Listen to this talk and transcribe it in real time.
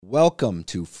Welcome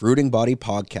to Fruiting Body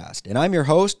Podcast, and I'm your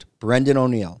host, Brendan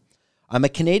O'Neill. I'm a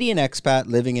Canadian expat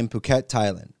living in Phuket,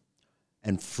 Thailand,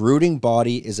 and Fruiting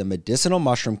Body is a medicinal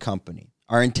mushroom company.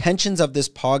 Our intentions of this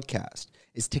podcast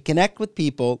is to connect with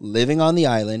people living on the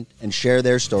island and share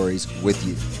their stories with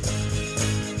you.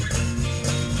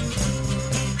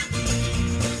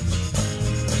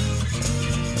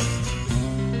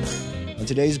 On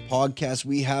today's podcast,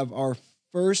 we have our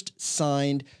first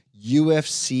signed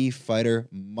UFC fighter,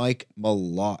 Mike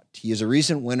Malott. He is a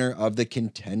recent winner of the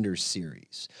Contender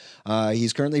Series.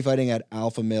 He's currently fighting at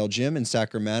Alpha Male Gym in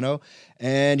Sacramento,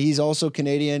 and he's also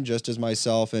Canadian, just as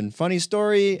myself. And funny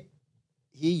story,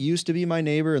 he used to be my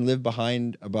neighbor and lived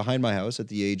behind my house at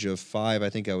the age of 5.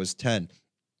 I think I was 10.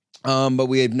 But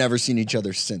we have never seen each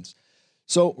other since.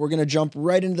 So we're going to jump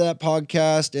right into that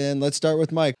podcast, and let's start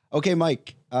with Mike. Okay,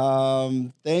 Mike,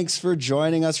 thanks for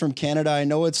joining us from Canada. I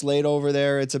know it's late over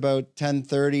there. It's about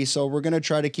 10:30, so we're going to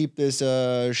try to keep this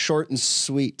short and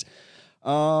sweet.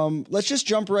 Let's just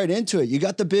jump right into it. You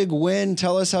got the big win.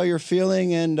 Tell us how you're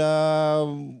feeling, and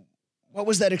what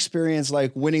was that experience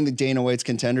like winning the Dana White's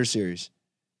Contender Series?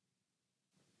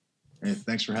 Hey,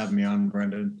 thanks for having me on,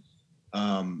 Brendan.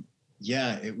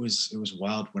 Yeah, it was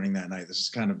wild winning that night. This has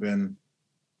kind of been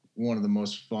one of the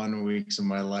most fun weeks of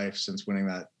my life since winning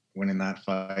that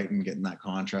fight and getting that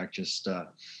contract, just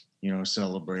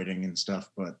celebrating and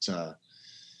stuff. But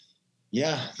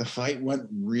yeah, the fight went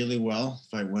really well.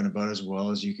 The fight went about as well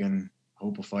as you can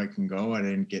hope a fight can go. I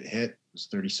didn't get hit. It was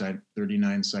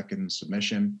 39-second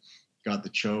submission. Got the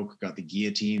choke, got the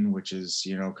guillotine, which is,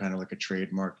 kind of like a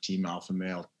trademark Team Alpha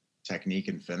Male technique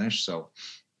and finish. So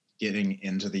getting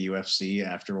into the UFC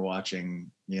after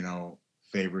watching,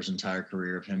 Faber's entire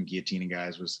career of him guillotining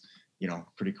guys was,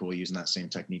 pretty cool, using that same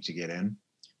technique to get in.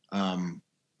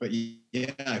 But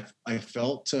yeah, I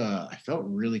felt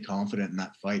really confident in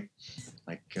that fight.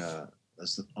 Like,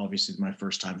 that's obviously my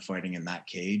first time fighting in that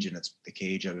cage, and it's the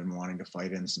cage I've been wanting to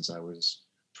fight in since I was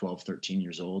 12, 13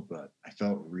 years old. But I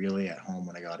felt really at home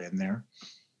when I got in there.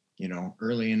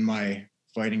 Early in my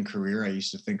fighting career, I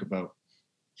used to think about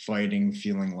fighting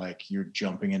feeling like you're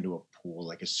jumping into a pool.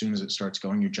 Like, as soon as it starts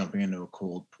going, you're jumping into a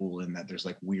cold pool, and that there's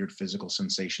like weird physical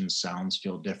sensations, sounds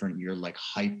feel different. You're like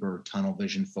hyper tunnel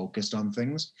vision focused on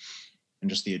things, and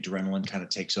just the adrenaline kind of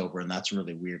takes over. And that's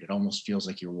really weird. It almost feels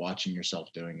like you're watching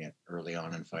yourself doing it early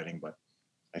on in fighting. But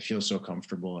I feel so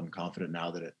comfortable and confident now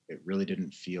that it really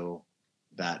didn't feel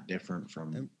that different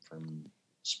from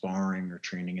sparring or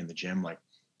training in the gym. Like,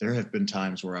 there have been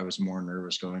times where I was more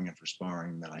nervous going in for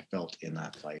sparring than I felt in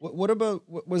that fight.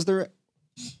 Was there,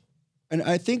 and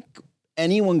I think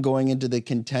anyone going into the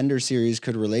Contender Series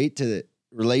could relate to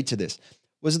this.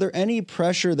 Was there any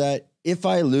pressure that if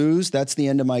I lose, that's the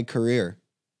end of my career?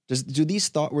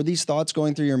 Were these thoughts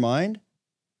going through your mind?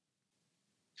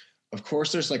 Of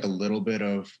course, there's like a little bit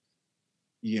of,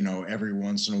 every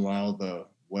once in a while, the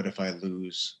what if I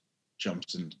lose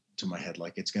jumps into my head.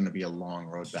 Like, it's going to be a long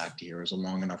road back to here. It was a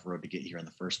long enough road to get here in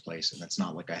the first place. And it's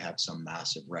not like I have some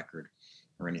massive record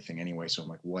or anything anyway. So I'm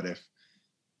like, what if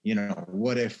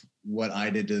what I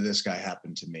did to this guy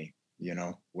happened to me?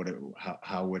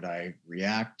 How would I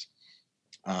react?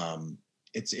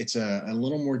 It's a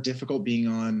little more difficult being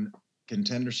on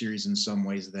Contender Series in some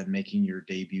ways than making your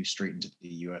debut straight into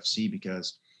the UFC,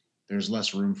 because there's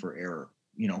less room for error.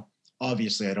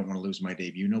 Obviously, I don't want to lose my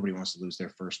debut. Nobody wants to lose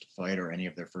their first fight or any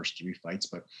of their first 3 fights.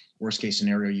 But worst case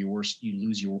scenario, you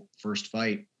lose your first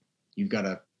fight, you've got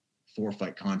a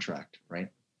 4-fight contract, right?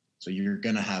 So you're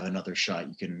going to have another shot.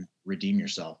 You can redeem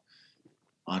yourself.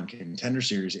 On Contender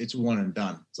Series, it's one and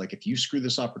done. It's like, if you screw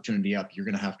this opportunity up, you're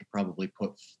going to have to probably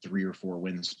put 3 or 4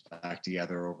 wins back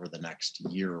together over the next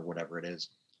year or whatever it is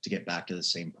to get back to the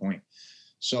same point.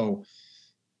 So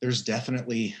there's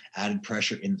definitely added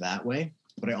pressure in that way.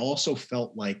 But I also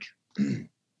felt like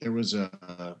there was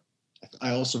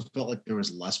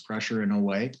less pressure in a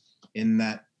way, in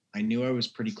that I knew I was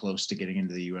pretty close to getting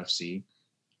into the UFC,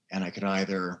 and I could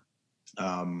either,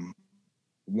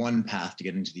 one path to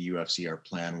get into the UFC, our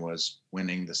plan was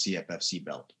winning the CFFC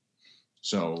belt.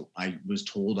 So I was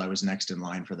told I was next in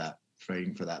line for that,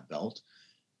 fighting for that belt.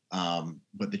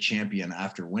 But the champion,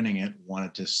 after winning it,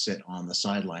 wanted to sit on the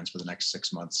sidelines for the next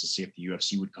 6 months to see if the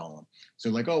UFC would call him. So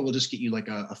like, oh, we'll just get you like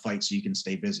a fight so you can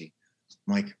stay busy.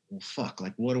 I'm like, well, fuck,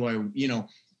 like, what do I,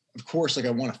 of course, like,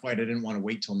 I want to fight. I didn't want to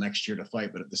wait till next year to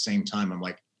fight. But at the same time, I'm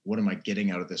like, what am I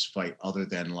getting out of this fight other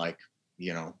than like,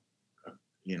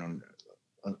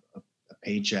 a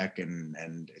paycheck,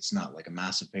 and it's not like a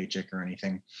massive paycheck or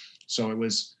anything. So it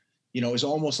was, it was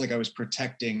almost like I was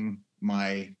protecting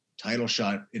my title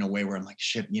shot in a way where I'm like,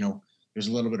 shit, there's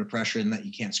a little bit of pressure in that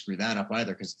you can't screw that up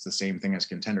either, because it's the same thing as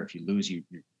Contender. If you lose, you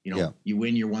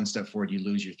win, you're one step forward, you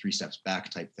lose, you're 3 steps back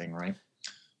type thing, right?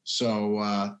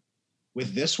 So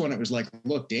with this one, it was like,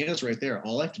 look, Dana's right there.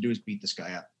 All I have to do is beat this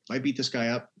guy up. If I beat this guy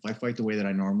up, if I fight the way that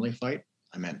I normally fight,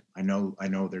 I'm in. I know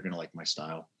they're gonna like my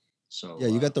style. So yeah,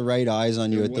 you got the right eyes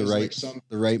on you at the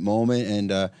right moment,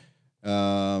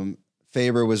 and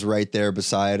Faber was right there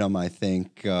beside him. I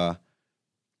think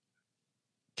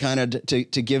kind of to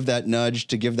give that nudge,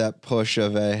 to give that push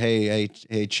of hey,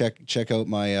 check out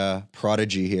my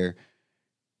prodigy here.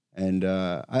 And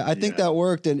I think that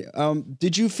worked. And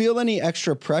did you feel any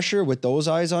extra pressure with those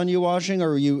eyes on you watching,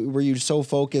 or were you so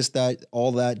focused that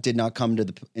all that did not come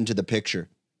into the picture?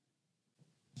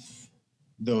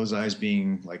 Those eyes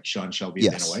being like Sean Shelby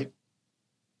and Dana White?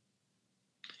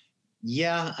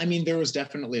 Yeah, I mean, there was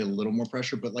definitely a little more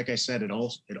pressure, but like I said, it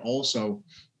also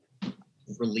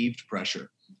relieved pressure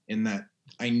in that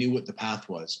I knew what the path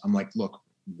was. I'm like, look,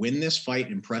 win this fight,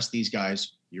 impress these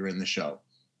guys, you're in the show.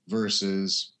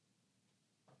 Versus,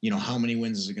 how many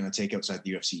wins is it going to take outside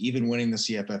the UFC? Even winning the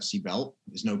CFFC belt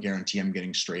is no guarantee I'm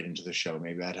getting straight into the show.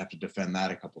 Maybe I'd have to defend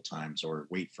that a couple times, or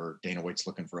wait for Dana White's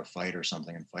looking for a fight or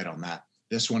something and fight on that.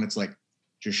 This one, it's like,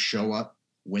 just show up,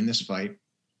 win this fight.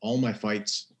 All my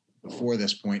fights before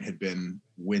this point had been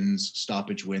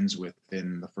stoppage wins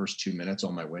within the first 2 minutes,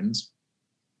 all my wins.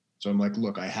 So I'm like,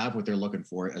 look, I have what they're looking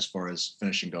for as far as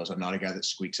finishing goes. I'm not a guy that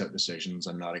squeaks out decisions.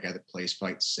 I'm not a guy that plays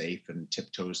fights safe and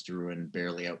tiptoes through and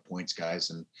barely outpoints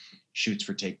guys and shoots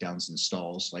for takedowns and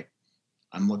stalls. Like,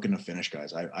 I'm looking to finish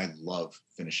guys. I love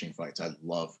finishing fights. I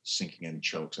love sinking in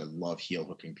chokes. I love heel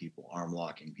hooking people, arm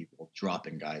locking people,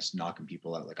 dropping guys, knocking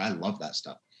people out. Like, I love that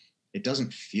stuff. It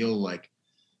doesn't feel like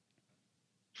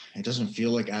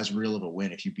as real of a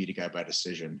win if you beat a guy by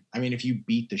decision. I mean, if you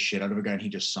beat the shit out of a guy and he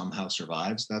just somehow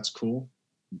survives, that's cool.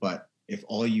 But if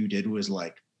all you did was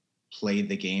like play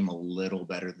the game a little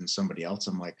better than somebody else,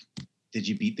 I'm like, did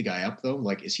you beat the guy up though?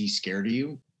 Like, is he scared of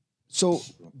you? So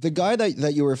the guy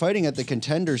that you were fighting at the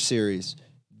Contender Series,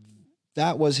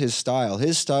 that was his style.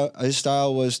 His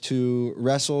style was to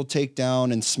wrestle, take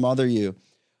down, and smother you.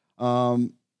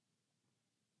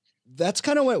 That's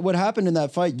kind of what happened in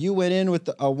that fight. You went in with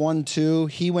a 1-2.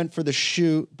 He went for the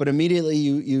shoot, but immediately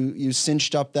you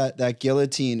cinched up that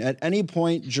guillotine. At any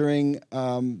point during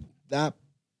that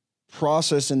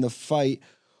process in the fight,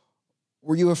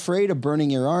 were you afraid of burning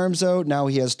your arms out? Now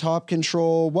he has top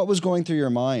control. What was going through your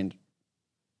mind?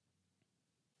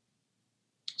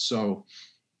 So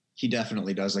he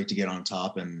definitely does like to get on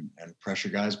top and pressure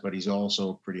guys, but he's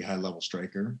also a pretty high level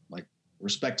striker. Like,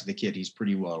 respect to the kid, he's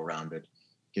pretty well rounded.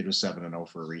 Kid was 7-0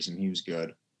 for a reason. He was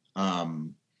good. I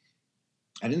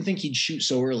didn't think he'd shoot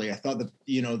so early. I thought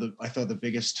the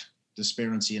biggest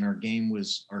disparity in our game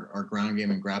was our ground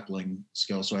game and grappling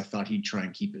skill. So I thought he'd try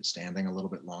and keep it standing a little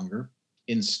bit longer.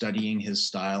 In studying his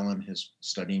style and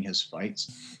studying his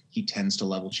fights, he tends to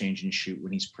level change and shoot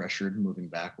when he's pressured, moving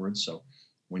backwards. So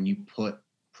when you put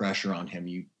pressure on him,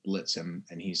 you blitz him,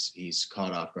 and he's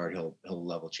caught off guard, he'll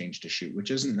level change to shoot, which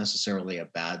isn't necessarily a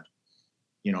bad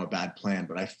plan,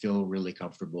 but I feel really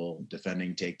comfortable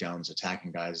defending takedowns,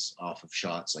 attacking guys off of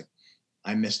shots. Like,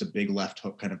 I missed a big left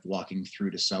hook kind of walking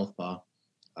through to southpaw.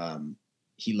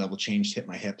 He level changed, hit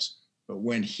my hips. But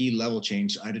when he level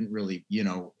changed, I didn't really,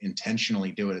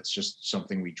 intentionally do it. It's just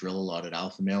something we drill a lot at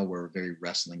Alpha Male. We're a very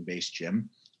wrestling-based gym.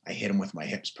 I hit him with my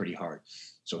hips pretty hard.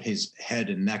 So his head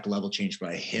and neck level changed, but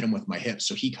I hit him with my hips.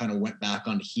 So he kind of went back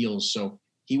onto heels. So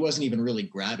he wasn't even really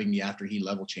grabbing me after he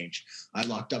level changed. I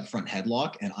locked up front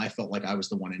headlock, and I felt like I was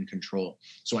the one in control.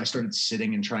 So I started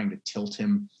sitting and trying to tilt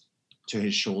him to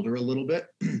his shoulder a little bit.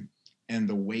 And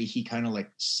the way he kind of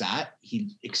like sat,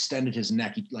 he extended his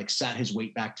neck. He like sat his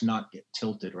weight back to not get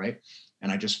tilted, right?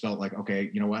 And I just felt like,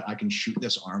 okay, you know what? I can shoot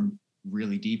this arm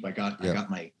really deep. I got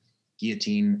my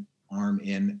guillotine arm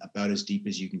in about as deep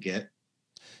as you can get.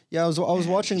 Yeah, I was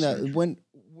watching that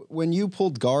when you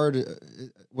pulled guard.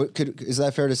 Is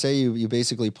that fair to say you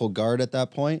basically pulled guard at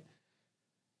that point?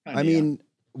 I mean,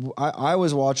 I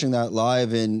was watching that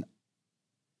live, and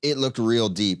it looked real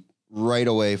deep right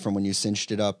away from when you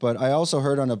cinched it up. But I also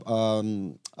heard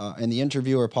on in the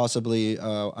interview, or possibly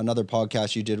another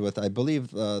podcast you did with, I believe,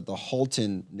 the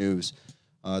Halton News.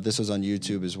 This was on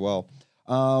YouTube as well.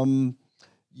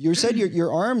 You said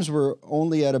your arms were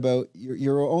only at about,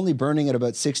 you're only burning at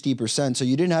about 60%. So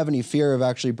you didn't have any fear of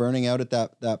actually burning out at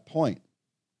that point.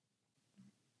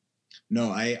 No,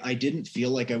 I didn't feel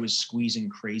like I was squeezing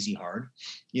crazy hard.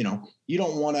 You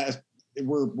don't want to,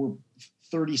 we're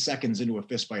 30 seconds into a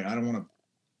fist fight. I don't want to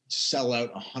sell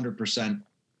out 100%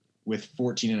 with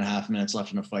 14 and a half minutes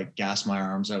left in a fight, gas my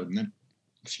arms out, and then,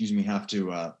 have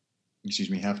to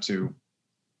have to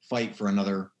fight for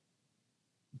another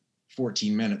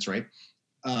 14 minutes, right?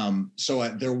 So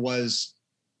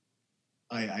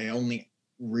I only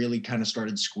really kind of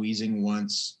started squeezing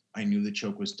once I knew the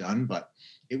choke was done, but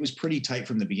it was pretty tight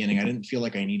from the beginning. I didn't feel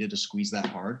like I needed to squeeze that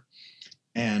hard.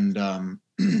 And,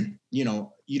 you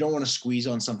know, you don't want to squeeze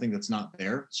on something that's not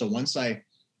there. So once I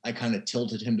kind of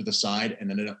tilted him to the side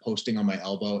and ended up posting on my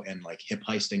elbow and like hip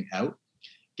heisting out,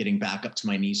 getting back up to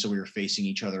my knees. So we were facing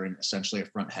each other in essentially a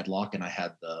front headlock, and I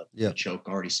had the choke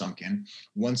already sunk in.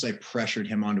 Once I pressured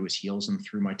him onto his heels and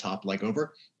threw my top leg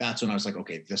over, that's when I was like,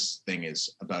 okay, this thing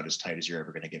is about as tight as you're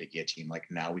ever going to get a guillotine. Like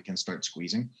now we can start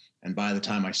squeezing. And by the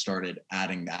time I started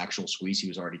adding the actual squeeze, he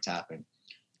was already tapping.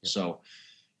 Yep. So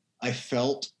I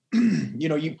felt, you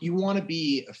know, you want to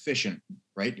be efficient,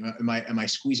 right? Am I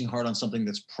squeezing hard on something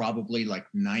that's probably like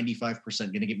 95%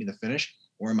 going to get me the finish?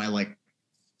 Or am I like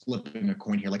flipping a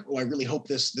coin here, like, oh, I really hope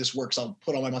this works. I'll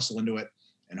put all my muscle into it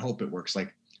and hope it works.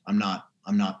 Like I'm not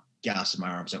gassing my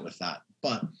arms out with that.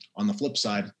 But on the flip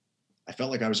side, I felt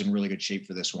like I was in really good shape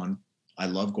for this one. I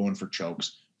love going for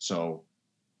chokes. So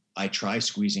I try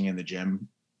squeezing in the gym.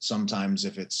 Sometimes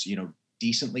if it's, you know,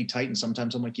 decently tight, and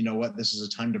sometimes I'm like, you know what, this is a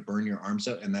time to burn your arms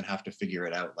out and then have to figure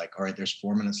it out. Like, all right, there's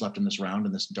 4 minutes left in this round,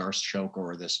 and this Darce choke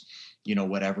or this, you know,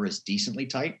 whatever is decently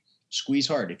tight, squeeze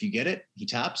hard. If you get it, he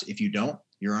taps. If you don't,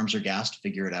 your arms are gassed,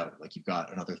 figure it out. Like you've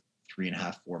got another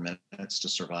 3.5, 4 minutes to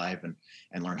survive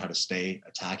and learn how to stay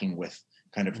attacking with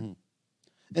kind of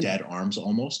dead arms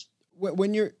almost.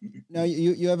 When you're now,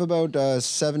 you have about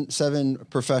seven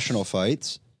professional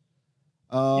fights.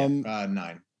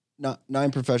 9.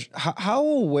 Nine professional. How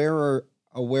aware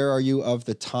are you of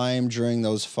the time during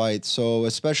those fights? So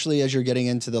especially as you're getting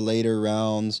into the later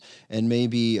rounds, and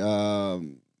maybe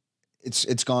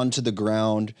it's gone to the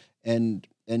ground, and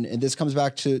this comes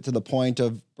back to the point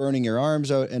of burning your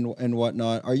arms out and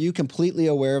whatnot. Are you completely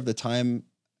aware of the time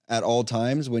at all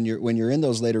times when you're in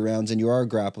those later rounds and you are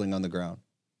grappling on the ground?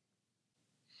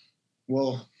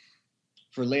 Well,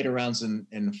 for later rounds in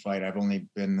the fight, I've only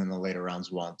been in the later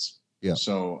rounds once. Yeah.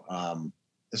 So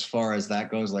as far as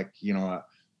that goes, like, you know,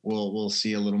 we'll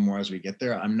see a little more as we get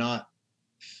there. I'm not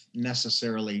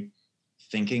necessarily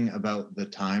thinking about the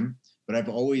time, but I've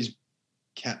always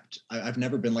I've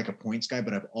never been like a points guy,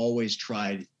 but I've always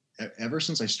tried, ever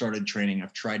since I started training,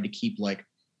 I've tried to keep like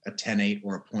a 10-8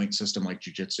 or a point system like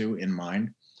jiu-jitsu in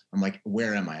mind. I'm like,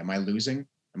 where am I? Am I losing?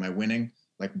 Am I winning?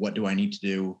 Like, what do I need to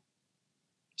do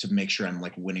to make sure I'm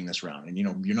like winning this round? And, you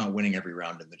know, you're not winning every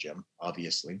round in the gym,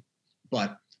 obviously,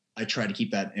 but I try to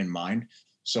keep that in mind.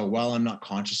 So while I'm not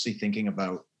consciously thinking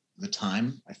about the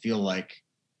time, I feel like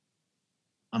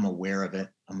I'm aware of it.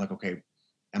 I'm like, okay,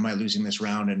 am I losing this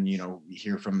round? And, you know, you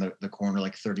hear from the corner,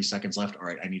 like 30 seconds left. All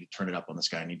right, I need to turn it up on this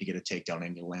guy. I need to get a takedown. I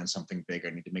need to land something big. I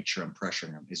need to make sure I'm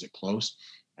pressuring him. Is it close?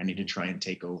 I need to try and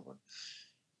take over.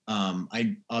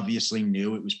 I obviously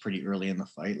knew it was pretty early in the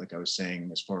fight, like I was saying,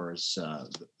 as far as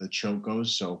the choke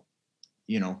goes. So,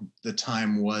 you know, the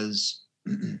time was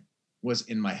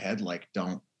in my head, like,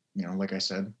 don't, you know, like I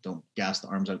said, don't gas the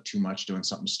arms out too much, doing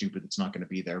something stupid that's not going to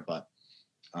be there. But,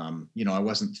 you know, I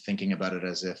wasn't thinking about it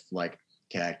as if like,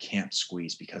 okay, I can't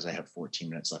squeeze because I have 14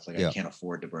 minutes left. Like I can't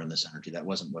afford to burn this energy. That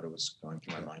wasn't what it was going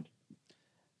through my mind.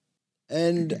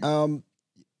 And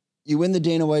you win the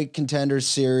Dana White Contenders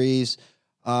Series.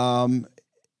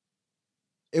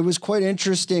 It was quite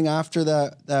interesting after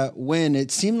that win.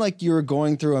 It seemed like you were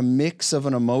going through a mix of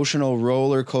an emotional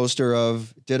roller coaster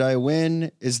of, did I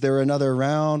win? Is there another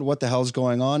round? What the hell's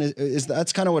going on? Is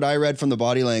that's kind of what I read from the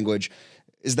body language.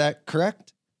 Is that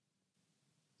correct?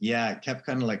 Yeah, it kept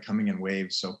kind of like coming in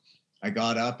waves. So I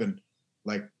got up and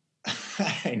like,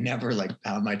 I never like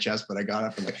pound my chest, but I got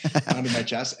up and like pounded my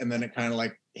chest, and then it kind of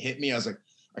like hit me. I was like,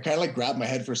 I kind of like grabbed my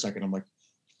head for a second. I'm like,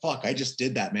 fuck, I just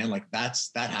did that, man. Like that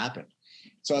happened.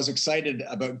 So I was excited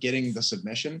about getting the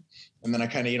submission. And then I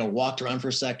kind of, you know, walked around for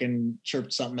a second,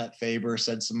 chirped something at Faber,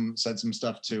 said some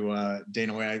stuff to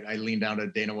Dana White. I leaned down to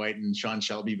Dana White and Sean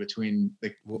Shelby between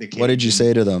the What did you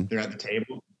say to them? They're at the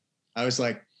table. I was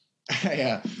like,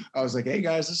 yeah, I was like, hey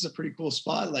guys, this is a pretty cool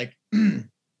spot. Like,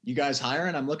 you guys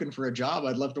hiring? I'm looking for a job.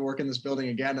 I'd love to work in this building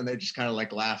again. And they just kind of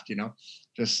like laughed, you know,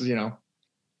 just, you know,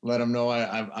 let them know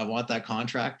I want that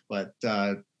contract, but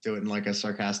do it in like a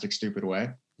sarcastic, stupid way.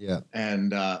 Yeah.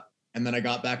 And then I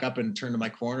got back up and turned to my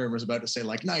corner and was about to say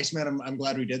like, nice, man, I'm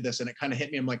glad we did this. And it kind of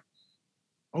hit me. I'm like,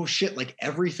 oh shit, like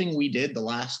everything we did the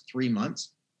last 3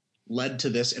 months led to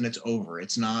this, and it's over.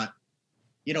 It's not,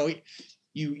 you know,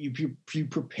 you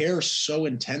prepare so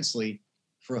intensely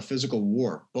for a physical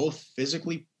war, both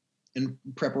physically in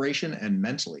preparation and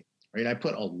mentally. right? I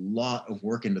put a lot of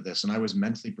work into this, and I was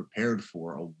mentally prepared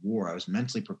for a war. I was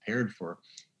mentally prepared for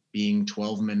being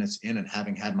 12 minutes in and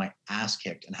having had my ass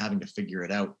kicked and having to figure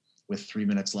it out with 3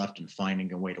 minutes left and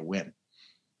finding a way to win,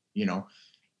 you know?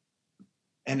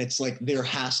 And it's like, there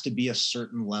has to be a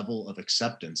certain level of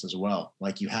acceptance as well.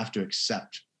 Like, you have to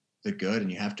accept the good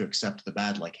and you have to accept the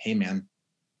bad. Like, hey man,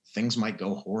 things might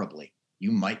go horribly.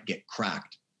 You might get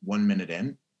cracked 1 minute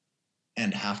in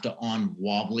and have to, on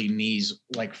wobbly knees,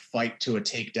 like fight to a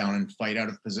takedown and fight out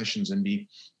of positions and be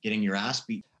getting your ass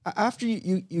beat. After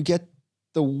you get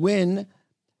the win,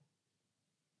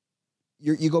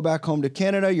 you go back home to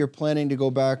Canada. You're planning to go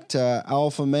back to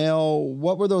Alpha Male.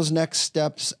 What were those next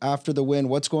steps after the win?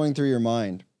 What's going through your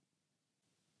mind?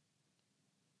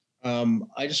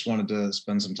 I just wanted to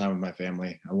spend some time with my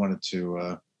family. I wanted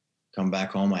to come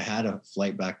back home. I had a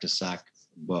flight back to SAC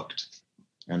booked,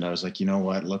 and I was like, you know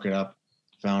what? Look it up.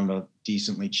 Found a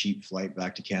decently cheap flight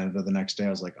back to Canada the next day. I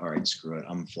was like, all right, screw it.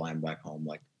 I'm flying back home.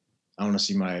 Like, I want to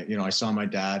see I saw my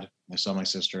dad, I saw my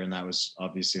sister, and that was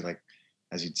obviously, like,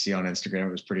 as you'd see on Instagram,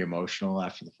 it was pretty emotional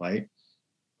after the fight.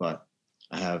 But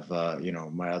I have,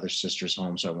 my other sister's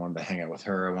home, so I wanted to hang out with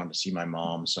her. I wanted to see my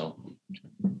mom. So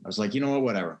I was like, you know what,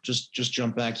 whatever. Just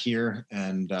jump back here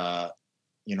and,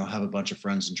 have a bunch of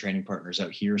friends and training partners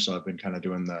out here. So I've been kind of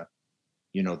doing the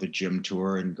gym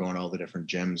tour and going to all the different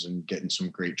gyms and getting some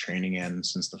great training in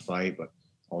since the fight, but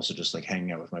also just like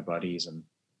hanging out with my buddies. And,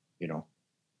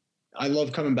 I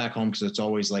love coming back home because it's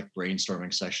always like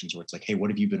brainstorming sessions where it's like, hey, what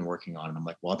have you been working on? And I'm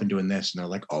like, well, I've been doing this. And they're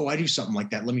like, oh, I do something like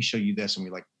that. Let me show you this. And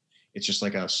it's just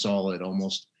like a solid,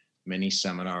 almost mini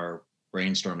seminar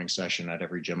brainstorming session at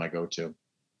every gym I go to.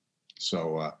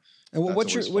 So, and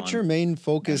what's your main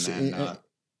focus in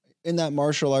that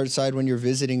martial arts side when you're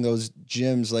visiting those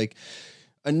gyms? Like,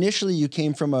 initially you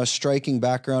came from a striking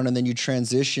background and then you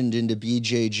transitioned into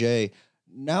BJJ.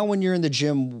 Now, when you're in the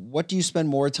gym, what do you spend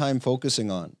more time focusing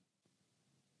on?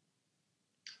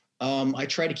 I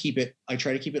try to keep it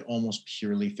almost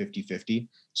purely 50-50.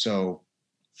 So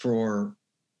for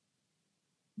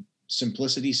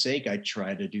simplicity's sake, I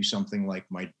try to do something like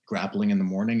my grappling in the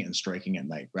morning and striking at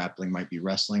night. Grappling might be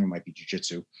wrestling, it might be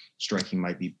jiu-jitsu. Striking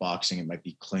might be boxing, it might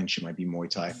be clinch, it might be Muay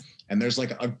Thai. And there's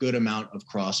like a good amount of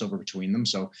crossover between them.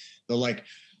 So the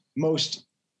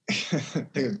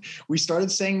we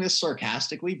started saying this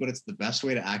sarcastically, but it's the best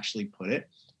way to actually put it.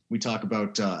 We talk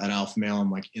about at Alpha Male,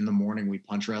 I'm like, in the morning we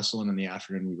punch wrestle and in the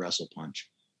afternoon we wrestle punch.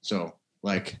 So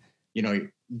like,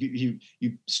 you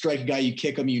strike a guy, you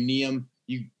kick him, you knee him,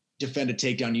 you defend a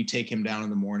takedown, you take him down in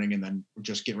the morning and then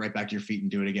just get right back to your feet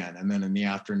and do it again. And then in the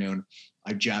afternoon,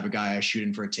 I jab a guy, I shoot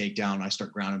him for a takedown, I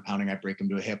start ground and pounding, I break him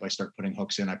to a hip, I start putting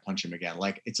hooks in, I punch him again.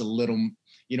 Like, it's a little,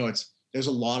 there's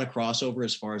a lot of crossover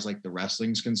as far as like the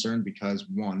wrestling's concerned, because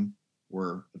one,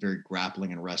 we're a very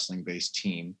grappling and wrestling based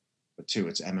team, but two,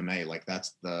 it's MMA. Like,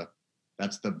 that's the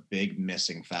big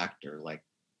missing factor. Like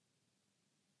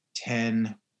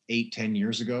 10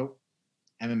 years ago,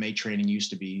 MMA training used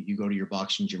to be, you go to your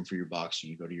boxing gym for your boxing,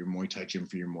 you go to your Muay Thai gym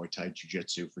for your Muay Thai,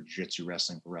 jiu-jitsu for jiu-jitsu,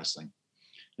 wrestling for wrestling.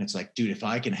 And it's like, dude, if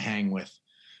I can hang with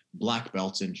black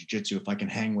belts in jiu-jitsu, if I can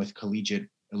hang with collegiate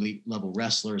elite level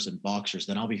wrestlers and boxers,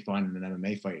 then I'll be fine in an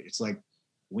MMA fight. It's like,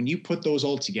 when you put those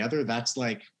all together, that's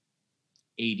like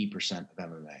 80% of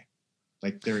MMA.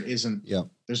 Like, there's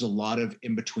a lot of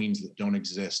in-betweens that don't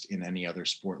exist in any other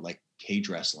sport, like cage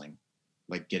wrestling,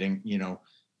 like getting,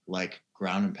 like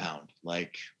ground and pound,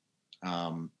 like,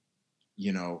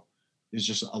 there's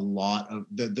just a lot of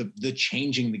the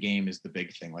changing the game is the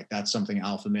big thing. Like, that's something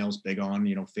Alpha Male's big on.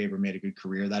 Faber made a good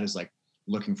career. That is like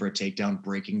looking for a takedown,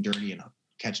 breaking dirty and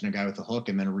catching a guy with a hook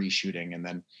and then reshooting. And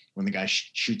then when the guy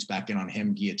shoots back in on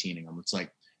him, guillotining him. It's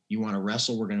like, you want to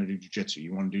wrestle, we're going to do jiu-jitsu.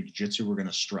 You want to do jiu-jitsu, we're going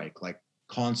to strike. Like,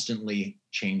 constantly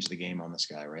change the game on this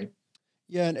guy, right?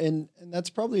 Yeah, and that's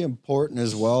probably important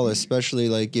as well, especially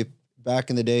like if back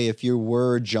in the day, if you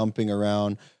were jumping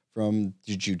around from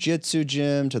the jiu-jitsu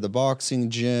gym to the boxing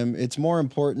gym, it's more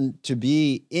important to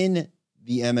be in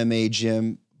the MMA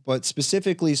gym, but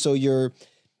specifically so you're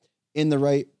in the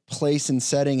right place and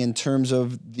setting in terms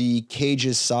of the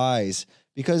cage's size.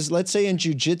 Because let's say in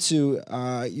jiu-jitsu,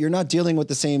 you're not dealing with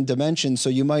the same dimensions, so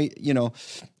you might,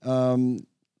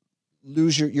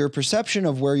 lose your perception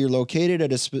of where you're located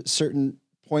at a certain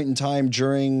point in time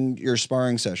during your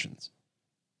sparring sessions.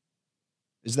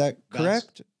 Is that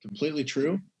correct? That's completely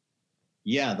true.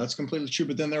 Yeah, that's completely true.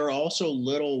 But then there are also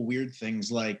little weird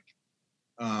things like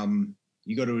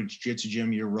you go to a jiu-jitsu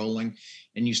gym, you're rolling,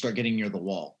 and you start getting near the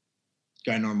wall.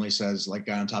 Guy normally says, like,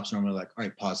 guy on top's normally like, all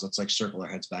right, pause, let's like circle our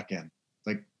heads back in.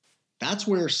 Like, that's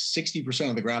where 60%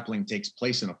 of the grappling takes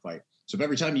place in a fight. So if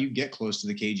every time you get close to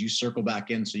the cage, you circle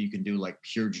back in so you can do like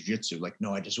pure jiu-jitsu, like,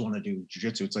 no, I just want to do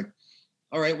jiu-jitsu. It's like,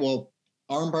 all right, well,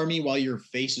 armbar me while your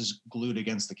face is glued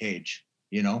against the cage,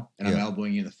 and I'm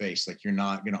elbowing you in the face. Like, you're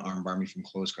not going to armbar me from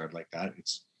close guard like that.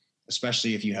 It's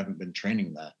especially if you haven't been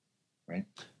training that, right?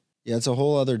 Yeah, it's a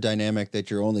whole other dynamic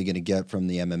that you're only going to get from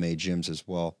the MMA gyms as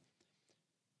well.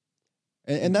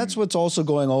 And that's what's also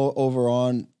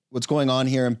what's going on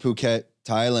here in Phuket,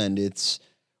 Thailand.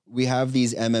 We have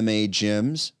these MMA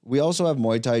gyms. We also have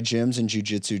Muay Thai gyms and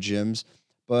Jiu-Jitsu gyms,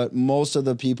 but most of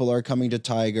the people are coming to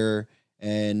Tiger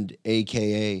and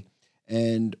AKA.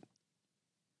 And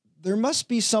there must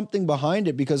be something behind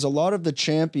it, because a lot of the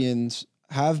champions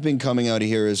have been coming out of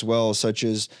here as well, such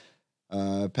as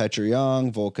Petr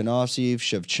Yan, Volkanovski,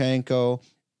 Shevchenko,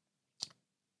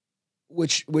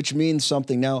 which means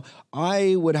something. Now,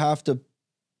 I would have to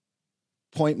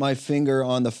point my finger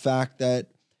on the fact that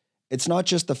it's not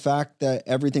just the fact that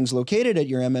everything's located at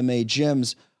your MMA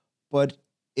gyms, but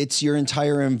it's your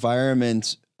entire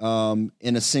environment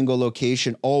in a single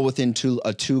location, all within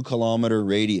a 2 kilometer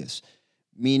radius,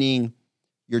 meaning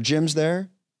your gym's there,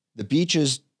 the beach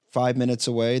is 5 minutes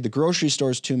away, the grocery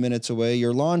store's 2 minutes away,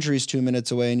 your laundry's 2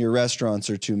 minutes away, and your restaurants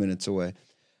are 2 minutes away.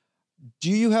 Do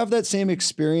you have that same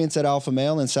experience at Alpha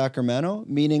Male in Sacramento?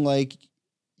 Meaning, like,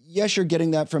 yes, you're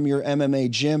getting that from your MMA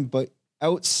gym, but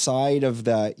outside of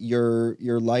that, your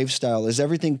lifestyle, is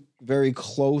everything very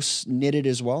close knitted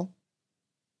as well?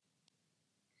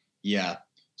 Yeah.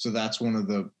 So that's one of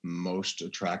the most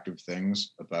attractive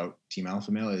things about Team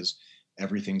Alpha Male is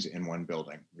everything's in one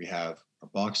building. We have our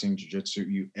boxing,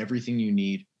 jiu-jitsu, everything you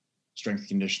need, strength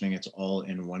conditioning, it's all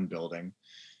in one building.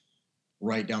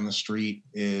 Right down the street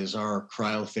is our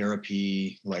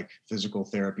cryotherapy, like physical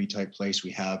therapy type place.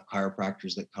 We have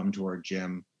chiropractors that come to our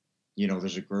gym.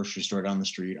 There's a grocery store down the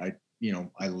street. I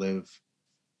live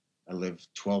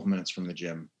 12 minutes from the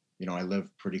gym. I live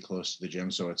pretty close to the gym.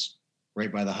 So it's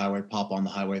right by the highway, pop on the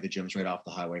highway. The gym's right off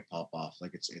the highway, pop off.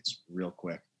 Like it's real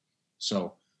quick.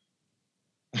 So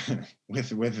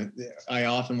I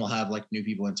often will have like new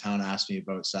people in town ask me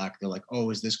about SAC. They're like, oh,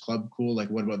 is this club cool? Like,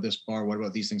 what about this bar? What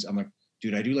about these things? I'm like,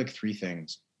 dude, I do like 3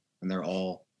 things, and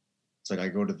it's like I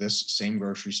go to this same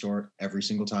grocery store every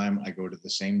single time. I go to the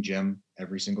same gym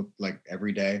every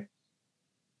day.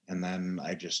 And then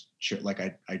I just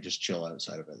I just chill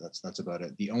outside of it. That's about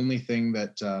it. The only thing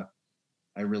that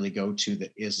I really go to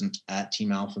that isn't at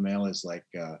Team Alpha Male is like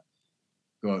go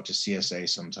out to CSA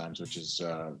sometimes, which is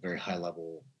a very high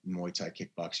level Muay Thai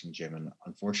kickboxing gym. And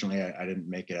unfortunately, I didn't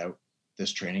make it out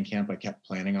this training camp. I kept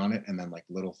planning on it, and then like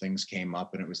little things came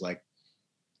up, and it was like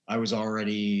I was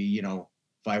already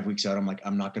 5 weeks out. I'm like,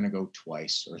 I'm not going to go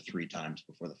twice or 3 times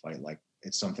before the fight. Like,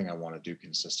 it's something I want to do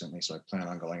consistently. So I plan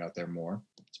on going out there more.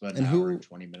 It's about an hour and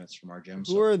 20 minutes from our gym.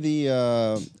 Who are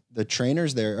the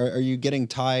trainers there? Are you getting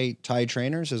Thai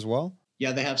trainers as well?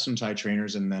 Yeah, they have some Thai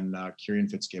trainers, and then Kieran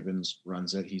Fitzgibbons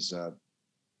runs it. He's a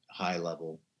high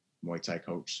level Muay Thai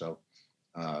coach. So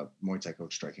Muay Thai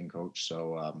coach, striking coach.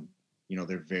 So,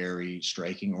 they're very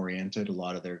striking oriented. A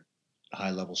lot of their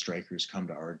high level strikers come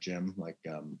to our gym. Like,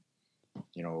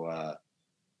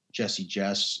 Jessie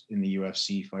Jess in the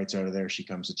UFC fights out of there. She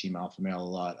comes to Team Alpha Male a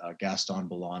lot. Gaston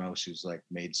Bolanos, who's like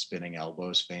made spinning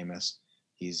elbows famous.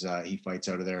 He fights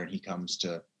out of there, and he comes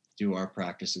to do our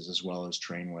practices as well as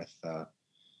train with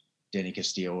Danny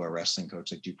Castillo, our wrestling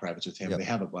coach, like do privates with him. Yep. They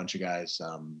have a bunch of guys.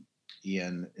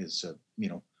 Ian is a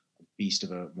beast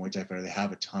of a Muay Thai fighter. They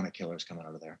have a ton of killers coming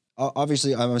out of there.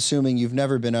 Obviously, I'm assuming you've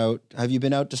never been out. Have you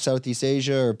been out to Southeast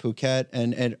Asia or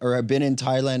Phuket or have been in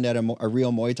Thailand at a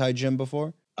real Muay Thai gym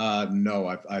before? No,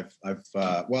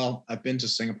 I've been to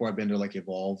Singapore. I've been to like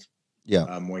Evolve,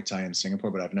 Muay Thai in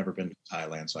Singapore, but I've never been to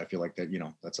Thailand. So I feel like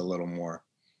that, that's a little more,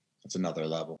 that's another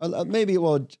level. Maybe,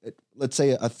 let's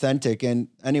say authentic. And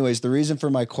anyways, the reason for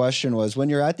my question was when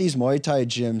you're at these Muay Thai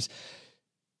gyms,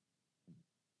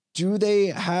 do they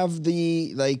have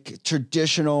the like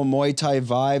traditional Muay Thai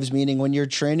vibes? Meaning when you're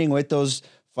training with those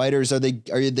fighters, are they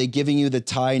giving you the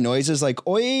Thai noises like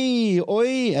oi,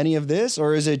 oi, any of this,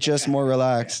 or is it just more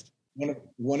relaxed?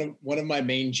 One of my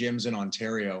main gyms in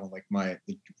Ontario, like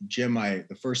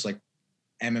the first like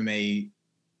MMA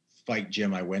fight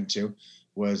gym I went to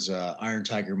was Iron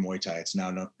Tiger Muay Thai. It's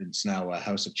now a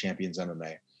House of Champions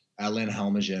MMA. Alain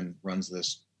Helmegen runs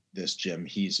this gym.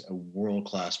 He's a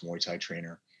world-class Muay Thai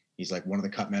trainer. He's like one of the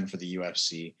cut men for the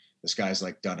UFC. This guy's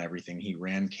like done everything. He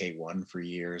ran K1 for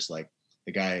years. Like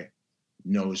the guy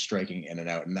knows striking in and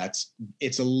out. And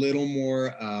it's a little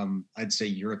more, I'd say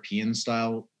European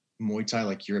style Muay Thai,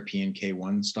 like European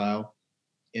K1 style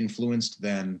influenced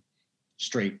than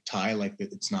straight Thai. Like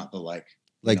it's not the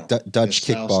Dutch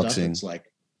kickboxing. It's like,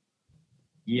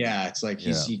 Yeah, it's like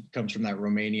Yeah. he comes from that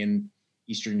Romanian,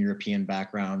 Eastern European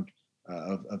background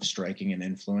of striking and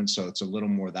influence. So it's a little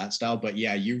more that style. But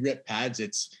yeah, you rip pads,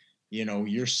 it's, you know,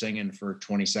 you're singing for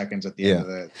 20 seconds at the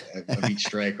end of each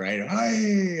strike, right?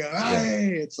 Hey,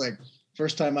 hey. It's like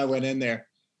first time I went in there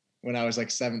when I was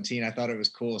like 17, I thought it was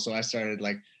cool. So I started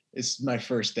like, it's my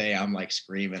first day. I'm like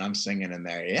screaming, I'm singing in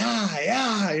there. Yeah,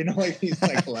 yeah. You know, like these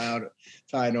like loud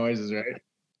Thai noises, right?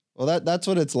 Well, that's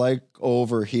what it's like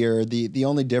over here. The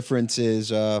only difference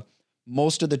is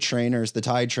most of the trainers, the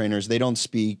Thai trainers, they don't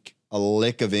speak a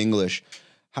lick of English.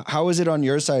 How is it on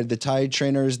your side? The Thai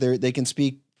trainers, they can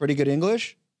speak pretty good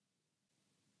English?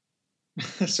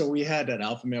 So we had at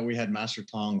Alpha Male, we had Master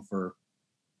Tong for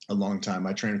a long time.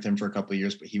 I trained with him for a couple of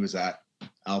years, but he was at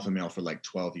Alpha Male for like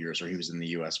 12 years, or he was in the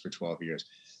US for 12 years.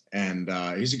 And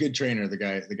he's a good trainer.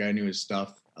 The guy knew his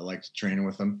stuff. I liked training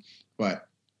with him.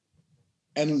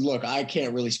 And look, I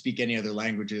can't really speak any other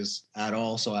languages at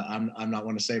all, so I'm not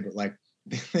one to say, but like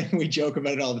we joke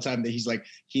about it all the time that he's like,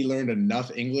 he learned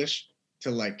enough English to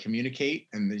like communicate,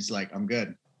 and he's like, I'm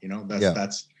good. You know,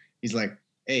 that's he's like,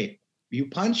 hey, you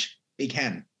punch, big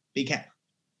hand.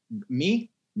 Me,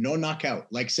 no knockout.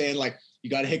 Like saying like you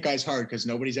got to hit guys hard because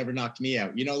nobody's ever knocked me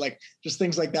out. You know, like just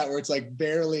things like that where it's like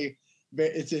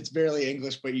it's barely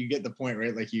English, but you get the point,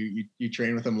 right? Like you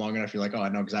train with him long enough, you're like, oh, I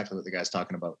know exactly what the guy's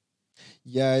talking about.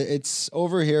 Yeah, it's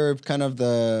over here kind of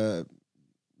the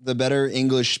better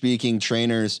English speaking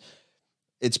trainers.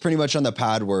 It's pretty much on the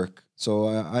pad work. So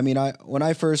I mean, when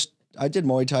I did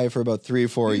Muay Thai for about 3 or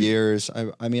 4 years.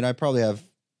 I mean, I probably have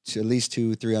at least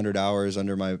 200-300 hours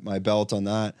under my belt on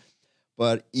that.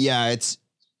 But yeah, it's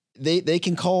they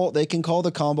can call the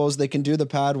combos, they can do the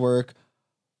pad work.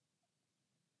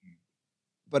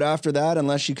 But after that,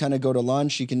 unless you kind of go to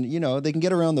lunch, you can, they can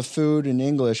get around the food in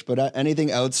English, but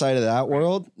anything outside of that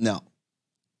world, no.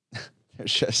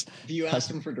 It's just. If you ask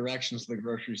them for directions to the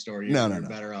grocery store, you're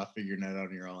better off figuring that out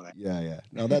on your own. Yeah.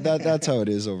 No, that's how it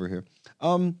is over here.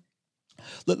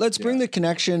 Let's bring the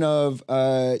connection of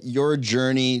your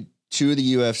journey to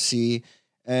the UFC,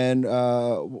 and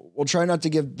we'll try not to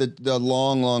give the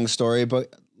long story,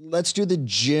 but let's do the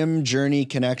gym journey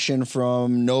connection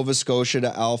from Nova Scotia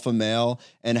to Alpha Male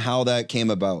and how that came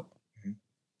about.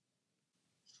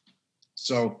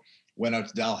 So went out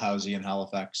to Dalhousie in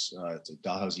Halifax, to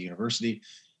Dalhousie University,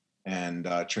 and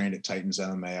trained at Titans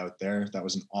MMA out there. That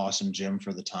was an awesome gym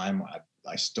for the time.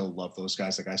 I still love those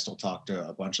guys. Like I still talk to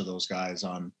a bunch of those guys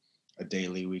on a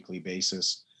daily, weekly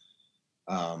basis.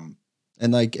 And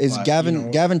like, is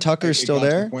Gavin Tucker still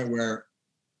there? To the point where,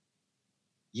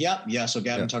 yeah. So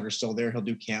Gavin Tucker's still there. He'll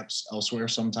do camps elsewhere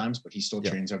sometimes, but he still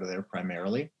trains out of there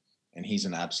primarily. And he's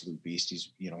an absolute beast.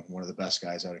 He's, one of the best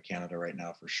guys out of Canada right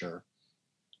now for sure.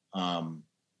 But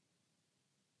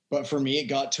for me, it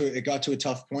got to a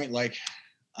tough point. Like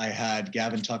I had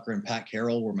Gavin Tucker and Pat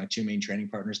Carroll were my two main training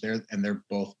partners there, and they're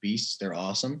both beasts. They're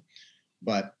awesome.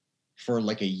 But for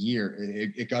like a year,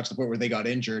 it got to the point where they got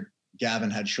injured.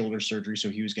 Gavin had shoulder surgery, so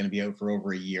he was going to be out for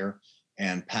over a year.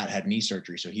 And Pat had knee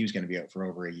surgery, so he was going to be out for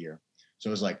over a year. So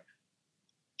it was like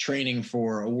training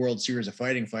for a World Series of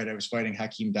Fighting fight. I was fighting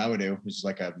Hakeem Dawodu, who's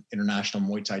like an international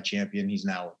Muay Thai champion. He's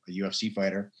now a UFC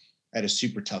fighter. I had a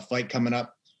super tough fight coming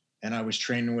up, and I was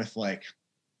training with like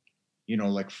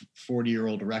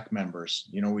 40-year-old rec members.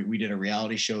 We did a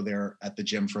reality show there at the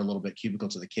gym for a little bit, Cubicle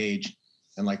to the Cage.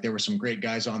 And like, there were some great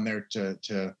guys on there to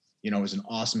it was an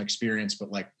awesome experience,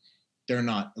 but like, they're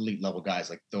not elite level guys.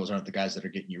 Like those aren't the guys that are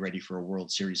getting you ready for a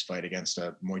World Series fight against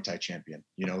a Muay Thai champion.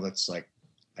 That's like,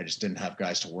 I just didn't have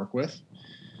guys to work with.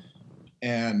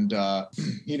 And,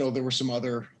 there were some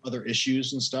other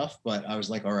issues and stuff, but I was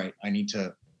like, all right, I need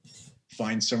to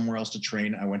find somewhere else to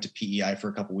train. I went to PEI for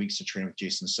a couple of weeks to train with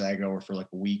Jason Sago, or for like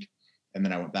a week. And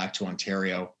then I went back to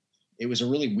Ontario. It was a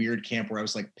really weird camp where I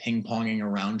was like ping-ponging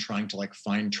around trying to like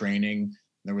find training.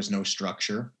 There was no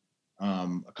structure.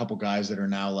 A couple guys that are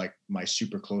now like my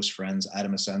super close friends,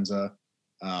 Adam Asenza,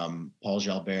 Paul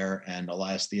Jalbert, and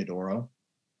Elias Theodoro,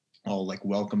 all like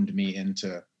welcomed me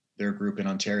into their group in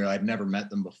Ontario. I'd never met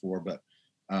them before, but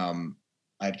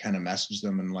I'd kind of messaged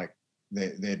them, and like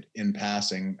they'd in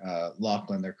passing,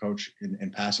 Lachlan, their coach,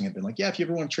 in passing, had been like, yeah, if you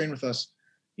ever want to train with us,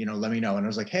 let me know. And I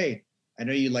was like, hey, I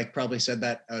know you like probably said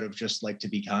that out of just like to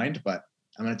be kind, but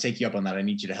I'm going to take you up on that. I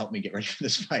need you to help me get ready for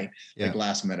this fight, like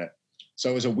last minute. So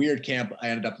it was a weird camp. I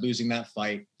ended up losing that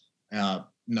fight. No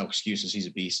excuses. He's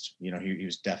a beast. He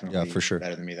was definitely for sure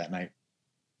better than me that night.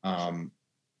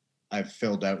 I've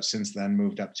filled out since then,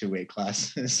 moved up 2 weight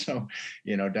classes. So,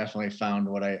 definitely found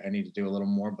what I need to do a little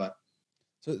more, but.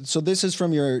 So this is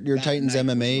from your Titans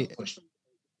MMA.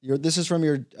 This is from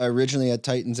your originally at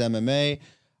Titans MMA.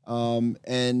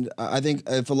 And I think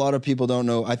if a lot of people don't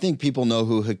know, I think people know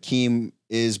who Hakeem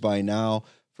is by now.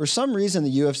 For some reason,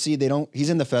 the UFC, he's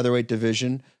in the featherweight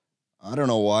division. I don't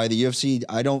know why. The UFC,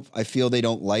 I feel they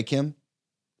don't like him.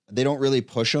 They don't really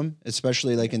push him,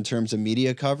 especially like in terms of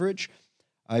media coverage.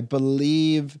 I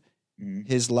believe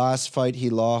his last fight he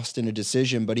lost in a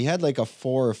decision, but he had like a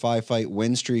 4 or 5 fight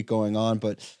win streak going on,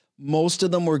 but most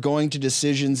of them were going to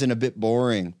decisions and a bit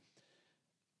boring.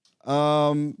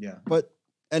 But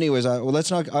anyways, I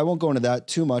won't go into that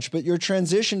too much, but your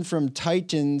transition from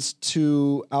Titans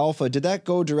to Alpha, did that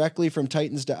go directly from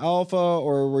Titans to Alpha,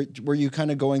 or were you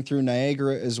kind of going through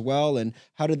Niagara as well? And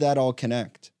how did that all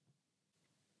connect?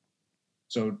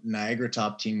 So Niagara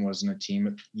Top Team wasn't a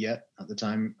team yet at the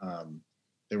time.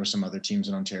 There were some other teams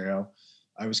in Ontario.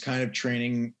 I was kind of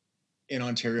training in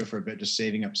Ontario for a bit, just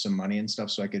saving up some money and stuff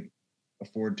so I could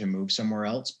afford to move somewhere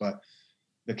else. But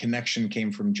the connection came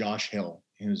from Josh Hill,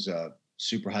 who's a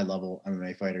super high level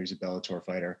MMA fighter. He's a Bellator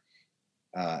fighter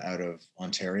out of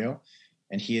Ontario.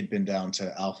 And he had been down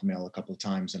to Alpha Male a couple of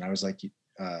times. And I was like,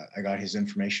 I got his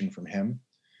information from him.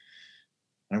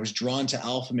 And I was drawn to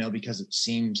Alpha Male because it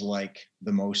seemed like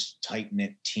the most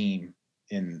tight-knit team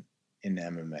in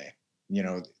MMA. You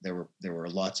know, there were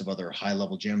lots of other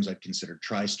high-level gyms. I'd considered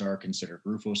TriStar, considered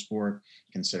Rufo Sport,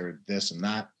 considered this and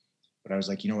that. But I was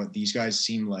like, you know what? These guys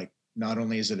seem like, not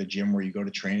only is it a gym where you go to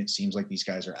train, it seems like these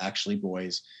guys are actually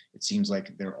boys. It seems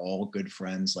like they're all good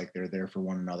friends, like they're there for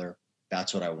one another.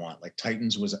 That's what I want. Like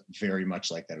Titans was very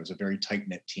much like that. It was a very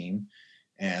tight-knit team.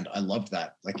 And I loved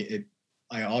that. Like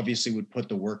I obviously would put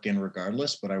the work in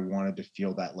regardless, but I wanted to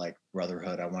feel that like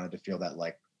brotherhood. I wanted to feel that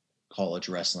like college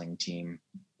wrestling team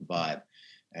vibe,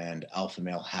 and Alpha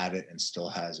Male had it and still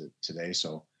has it today.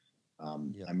 So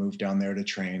I moved down there to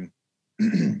train.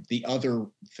 The other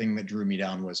thing that drew me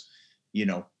down was, you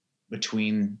know,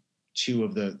 between two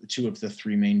of the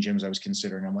 3 main gyms I was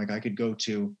considering, I'm like, I could go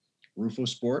to Rufo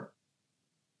Sport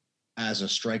as a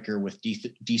striker with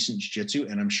decent jiu-jitsu,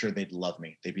 and I'm sure they'd love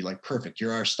me. They'd be like, perfect,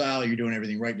 you're our style, you're doing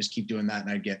everything right, just keep doing that.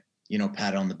 And I'd get, you know,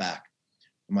 pat on the back.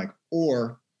 I'm like,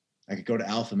 or I could go to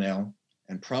Alpha Male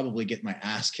and probably get my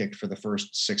ass kicked for the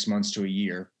first 6 months to a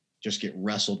year, just get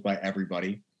wrestled by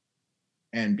everybody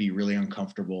and be really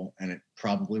uncomfortable. And it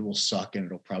probably will suck and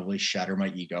it'll probably shatter my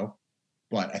ego.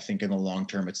 But I think in the long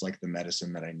term, it's like the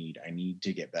medicine that I need. I need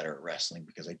to get better at wrestling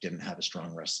because I didn't have a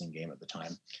strong wrestling game at the time.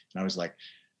 And I was like,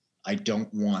 I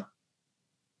don't want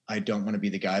to be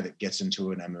the guy that gets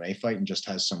into an MMA fight and just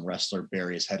has some wrestler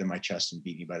bury his head in my chest and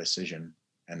beat me by decision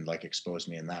and like expose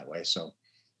me in that way. So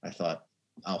I thought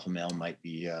Alpha Male might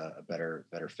be a better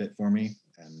fit for me.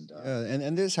 And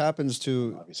and this happens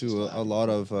to a lot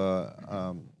of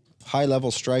high level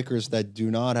strikers that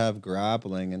do not have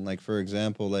grappling. And like, for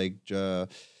example, like Germaine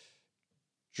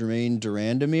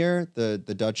Durandamir,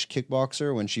 the Dutch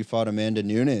kickboxer, when she fought Amanda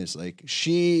Nunes, like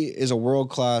she is a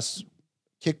world-class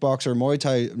kickboxer,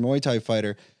 Muay Thai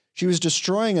fighter. She was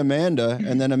destroying Amanda,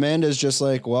 and then Amanda's just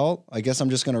like, well, I guess I'm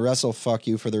just going to wrestle fuck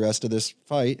you for the rest of this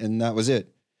fight. And that was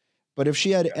it. But if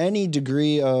she had any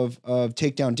degree of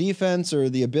takedown defense or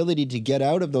the ability to get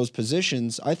out of those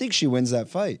positions, I think she wins that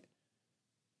fight.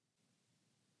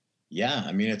 Yeah,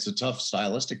 I mean, it's a tough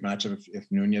stylistic matchup. If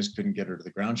Nunes couldn't get her to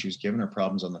the ground, she was giving her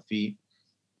problems on the feet,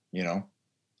 you know.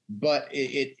 But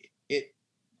it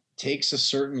takes a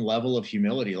certain level of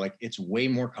humility. Like, it's way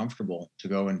more comfortable to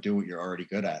go and do what you're already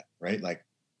good at, right? Like,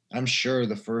 I'm sure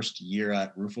the first year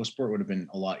at Rufo Sport would have been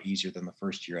a lot easier than the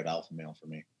first year at Alpha Male for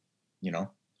me. You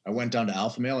know, I went down to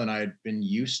Alpha Male and I had been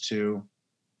used to,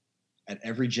 at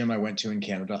every gym I went to in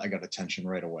Canada, I got attention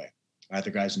right away. Either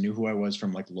guys knew who I was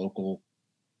from like local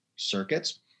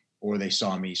circuits, or they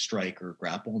saw me strike or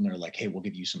grapple and they're like, hey, we'll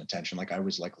give you some attention. Like I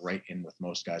was like right in with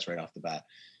most guys right off the bat.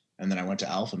 And then I went to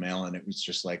Alpha Male and it was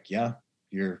just like, yeah,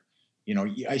 you're, you know,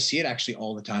 I see it actually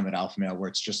all the time at Alpha Male where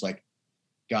it's just like,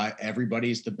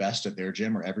 everybody's the best at their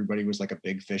gym, or everybody was like a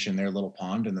big fish in their little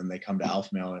pond. And then they come to Alpha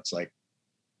Male and it's like,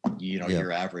 you know,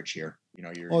 you're average here. You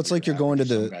know, well, it's like you're going to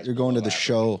the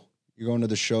show. You're going to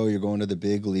the show. You're going to the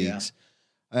big leagues.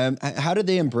 Yeah. How did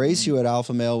they embrace you at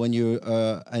Alpha Male when you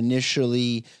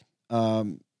initially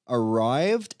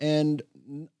arrived? And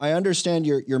I understand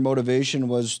your motivation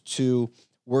was to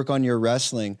work on your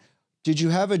wrestling. Did you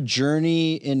have a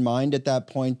journey in mind at that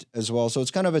point as well? So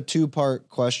it's kind of a 2-part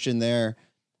question there.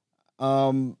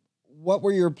 What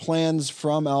were your plans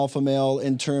from Alpha Male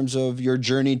in terms of your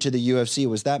journey to the UFC?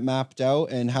 Was that mapped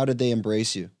out, and how did they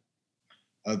embrace you?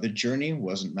 The journey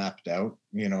wasn't mapped out.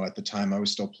 You know, at the time I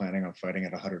was still planning on fighting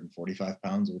at 145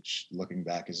 pounds, which looking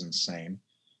back is insane.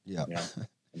 Yeah. You know,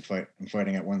 I'm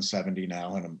fighting at 170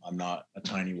 now, and I'm not a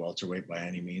tiny welterweight by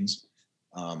any means.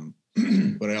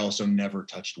 But I also never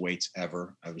touched weights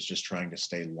ever. I was just trying to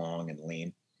stay long and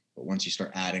lean. But once you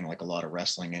start adding like a lot of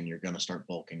wrestling in, you're going to start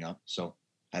bulking up. So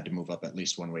I had to move up at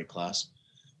least one weight class.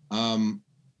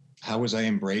 How was I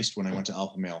embraced when I went to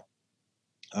Alpha Male?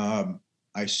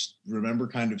 I remember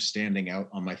kind of standing out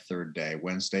on my third day.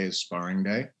 Wednesday is sparring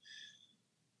day.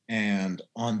 And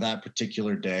on that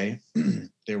particular day,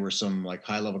 there were some like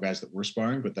high level guys that were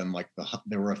sparring, but then like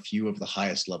there were a few of the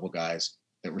highest level guys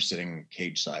that were sitting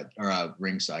cage side or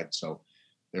ring side. So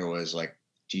there was like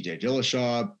TJ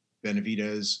Dillashaw,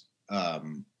 Benavidez,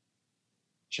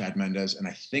 Chad Mendes, and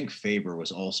I think Faber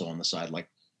was also on the side. Like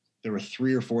there were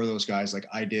 3 or 4 of those guys. Like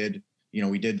I did,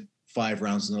 we did 5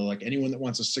 rounds, and they're like, anyone that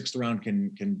wants a 6th round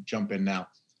can jump in now.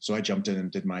 So I jumped in and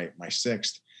did my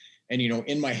 6th. And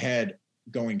in my head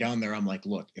going down there, I'm like,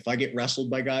 look, if I get wrestled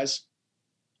by guys,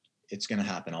 it's gonna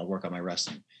happen. I'll work on my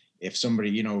wrestling. If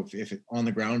somebody, if on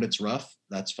the ground it's rough,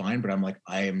 that's fine. But I'm like,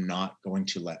 I am not going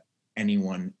to let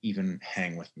anyone even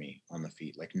hang with me on the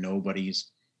feet. Like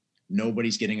nobody's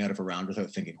getting out of a round without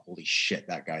thinking, holy shit,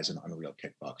 that guy's an unreal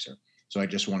kickboxer. So I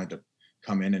just wanted to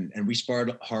come in and we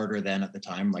sparred harder then at the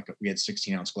time. Like we had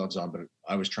 16-ounce gloves on, but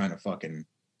I was trying to fucking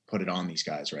put it on these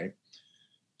guys, right?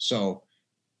 So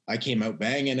I came out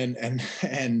banging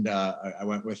and I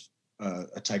went with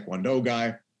a Taekwondo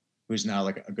guy who's now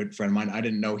like a good friend of mine. I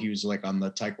didn't know he was like on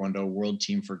the Taekwondo world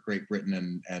team for Great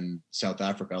Britain and South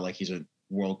Africa. Like he's a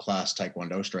world-class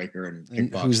Taekwondo striker and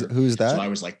kickboxer. Who's that? So I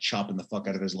was like chopping the fuck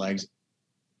out of his legs.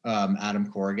 Adam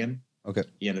Corrigan. Okay.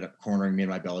 He ended up cornering me in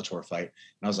my Bellator fight.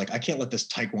 And I was like, I can't let this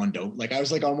Taekwondo, like I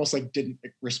was like almost like didn't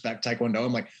respect Taekwondo.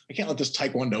 I'm like, I can't let this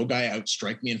Taekwondo guy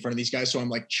outstrike me in front of these guys. So I'm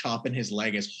like chopping his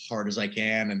leg as hard as I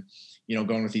can and,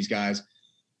 going with these guys.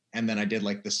 And then I did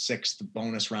like the 6th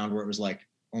bonus round where it was like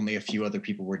only a few other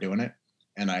people were doing it.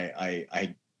 And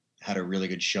I had a really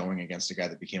good showing against a guy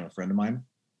that became a friend of mine.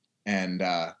 And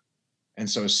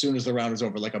so as soon as the round was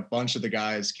over, like a bunch of the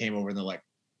guys came over and they're like,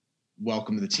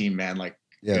 welcome to the team, man. Like,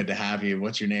 good to have you.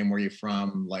 What's your name? Where are you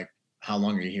from? Like, how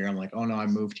long are you here? I'm like, oh no, I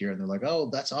moved here. And they're like, oh,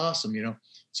 that's awesome.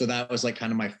 So that was like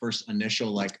kind of my first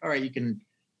initial, like, all right, you can,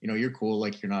 you're cool.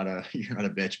 Like you're not a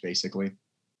bitch basically.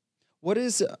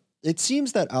 It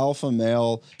seems that Alpha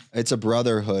Male, it's a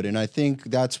brotherhood. And I think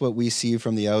that's what we see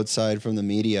from the outside, from the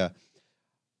media.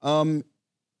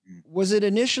 Was it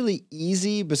initially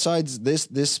easy, besides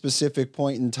this specific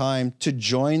point in time, to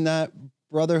join that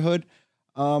brotherhood?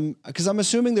 Because I'm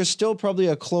assuming there's still probably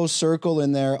a close circle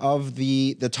in there of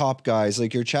the top guys,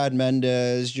 like your Chad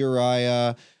Mendes,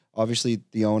 Uriah, obviously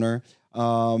the owner,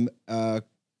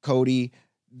 Cody.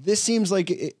 This seems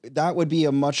like that would be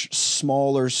a much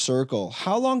smaller circle.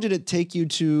 How long did it take you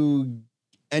to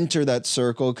enter that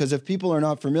circle? Because if people are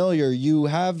not familiar, you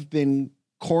have been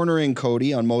cornering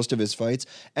Cody on most of his fights,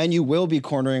 and you will be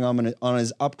cornering on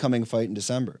his upcoming fight in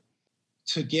December.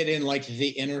 To get in like the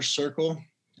inner circle,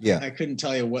 yeah, I couldn't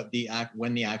tell you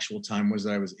when the actual time was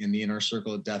that I was in the inner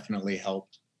circle. It definitely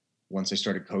helped once I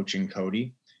started coaching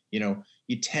Cody. You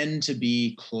tend to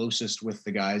be closest with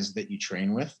the guys that you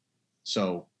train with.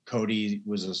 So Cody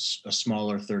was a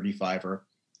smaller 35er,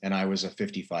 and I was a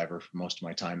 55er for most of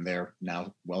my time there,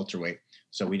 now welterweight.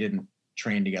 So we didn't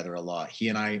train together a lot. He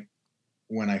and I,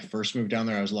 when I first moved down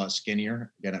there, I was a lot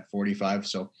skinnier, again at 45.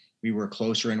 So we were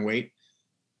closer in weight.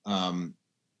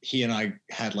 He and I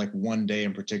had like one day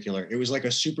in particular. It was like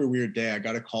a super weird day. I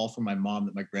got a call from my mom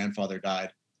that my grandfather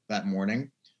died that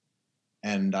morning.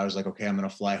 And I was like, okay, I'm going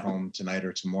to fly home tonight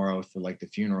or tomorrow for like the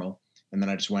funeral. And then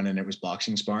I just went in, it was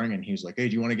boxing sparring. And he was like, hey,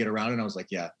 do you want to get around? And I was like,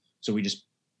 yeah. So we just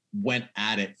went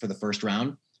at it for the first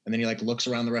round. And then he like looks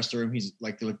around the rest of the room. He's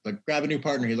like grab a new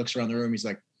partner. He looks around the room. He's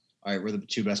like, all right, we're the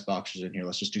 2 best boxers in here.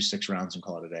 Let's just do 6 rounds and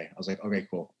call it a day. I was like, okay,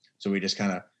 cool. So we just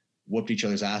kind of whooped each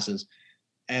other's asses.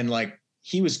 And like,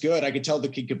 he was good. I could tell the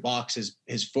kid could box.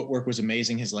 His footwork was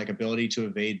amazing. His like ability to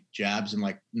evade jabs and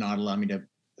like not allow me to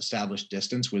establish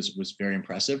distance was very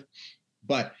impressive.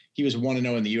 But he was 1-0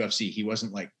 in the UFC. He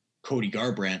wasn't like Cody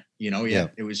Garbrandt, Yeah.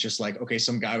 It was just like, okay,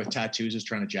 some guy with tattoos is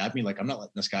trying to jab me. Like, I'm not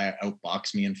letting this guy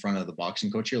outbox me in front of the boxing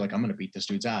coach here. Like, I'm going to beat this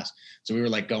dude's ass. So we were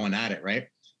like going at it. Right.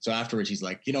 So afterwards he's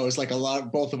like, it's like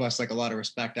both of us, like a lot of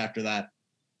respect after that.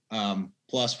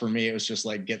 Plus for me, it was just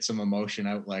like, get some emotion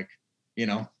out, like,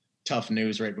 tough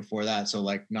news right before that. So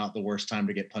like not the worst time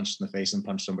to get punched in the face and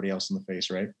punch somebody else in the face.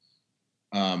 Right.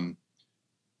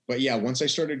 But yeah, once I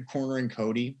started cornering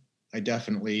Cody, I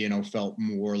definitely, felt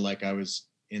more like I was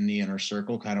in the inner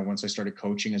circle. Kind of once I started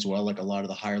coaching as well, like a lot of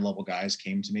the higher level guys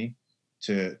came to me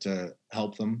to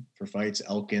help them for fights.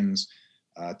 Elkins,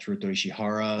 Teruto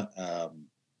Ishihara,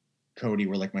 Cody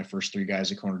were like my first 3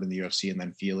 guys I cornered in the UFC, and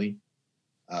then Feely.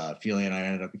 Feely and I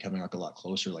ended up becoming like a lot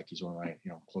closer. Like he's one of my,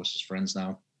 closest friends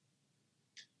now.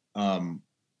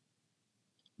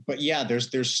 But yeah,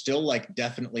 there's still like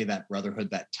definitely that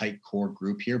brotherhood, that tight core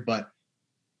group here. But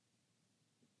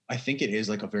I think it is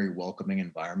like a very welcoming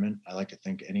environment. I like to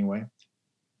think anyway,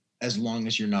 as long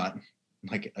as you're not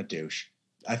like a douche.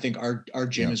 I think our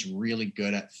gym is really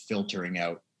good at filtering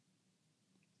out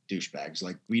douchebags.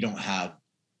 Like we don't have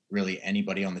really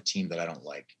anybody on the team that I don't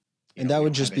like. And that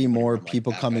would just be more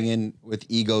people coming in with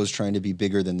egos trying to be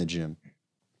bigger than the gym.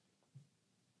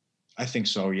 I think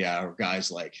so. Yeah. Or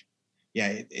guys like,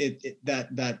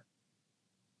 that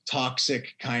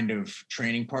toxic kind of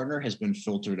training partner has been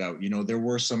filtered out. There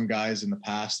were some guys in the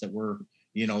past that were,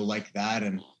 like that.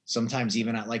 And sometimes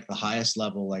even at like the highest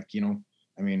level, like,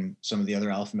 some of the other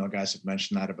alpha male guys have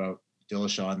mentioned that about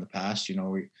Dillashaw in the past.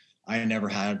 I never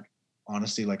had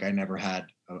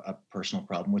a personal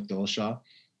problem with Dillashaw.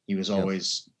 He was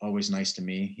always nice to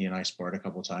me. He and I sparred a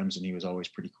couple of times and he was always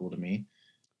pretty cool to me.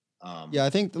 I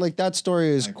think like that story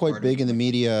is quite big in the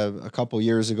media a couple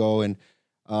years ago, and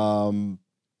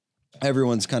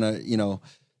everyone's kind of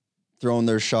throwing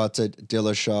their shots at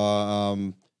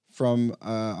Dillashaw. From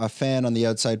a fan on the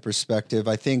outside perspective,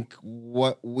 I think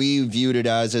what we viewed it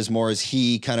as more as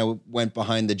he kind of went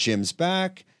behind the gym's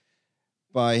back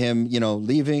by him,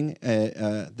 leaving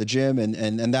the gym,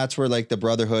 and that's where like the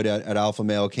brotherhood at Alpha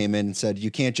Male came in and said you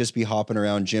can't just be hopping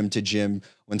around gym to gym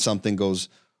when something goes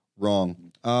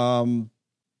wrong. And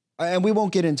we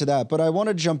won't get into that, but I want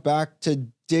to jump back to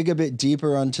dig a bit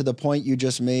deeper onto the point you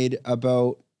just made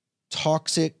about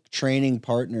toxic training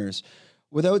partners.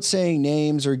 Without saying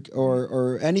names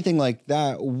or anything like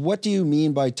that, what do you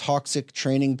mean by toxic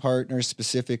training partners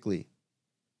specifically?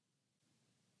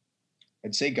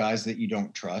 I'd say guys that you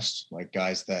don't trust, like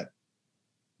guys that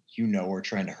are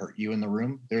trying to hurt you in the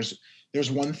room. There's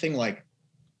one thing, like,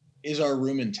 is our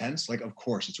room intense? Like, of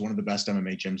course, it's one of the best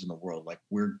MMA gyms in the world. Like,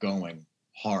 we're going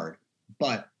hard.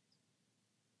 But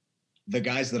the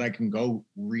guys that I can go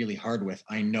really hard with,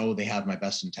 I know they have my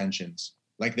best intentions.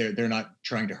 Like, they're not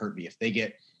trying to hurt me. If they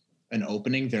get an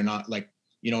opening, they're not like,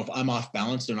 if I'm off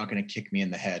balance, they're not going to kick me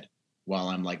in the head while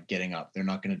I'm like getting up. They're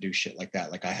not going to do shit like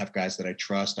that. Like, I have guys that I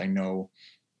trust. I know,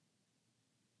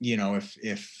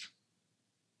 if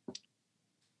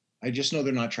I just know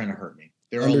they're not trying to hurt me.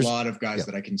 There are a lot of guys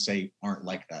that I can say aren't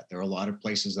like that. There are a lot of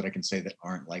places that I can say that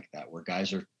aren't like that, where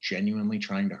guys are genuinely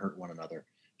trying to hurt one another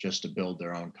just to build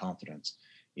their own confidence,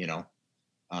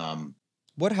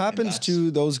 What happens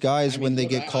to those guys when they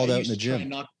get called out in the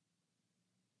gym?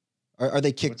 Are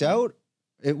they kicked out?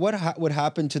 What would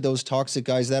happen to those toxic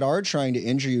guys that are trying to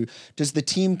injure you? Does the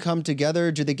team come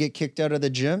together? Do they get kicked out of the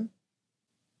gym?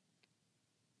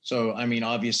 So,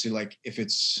 obviously, like if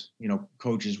it's,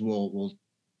 coaches will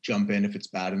jump in if it's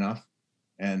bad enough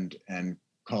and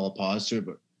call a pause to it,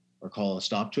 or call a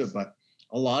stop to it. But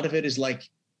a lot of it is like,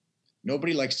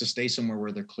 nobody likes to stay somewhere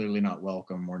where they're clearly not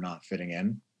welcome or not fitting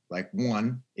in. Like,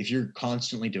 one, if you're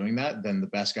constantly doing that, then the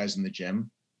best guys in the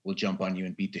gym will jump on you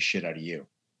and beat the shit out of you.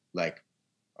 Like,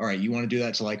 all right, you want to do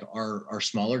that to like our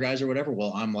smaller guys or whatever?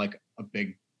 Well, I'm like a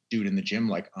big dude in the gym.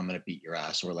 Like, I'm going to beat your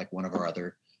ass. Or like one of our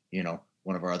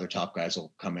other top guys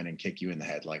will come in and kick you in the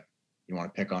head. Like, you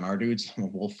want to pick on our dudes?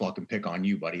 We'll fucking pick on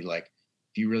you, buddy. Like,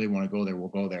 if you really want to go there, we'll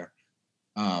go there.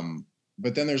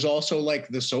 But then there's also like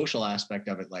the social aspect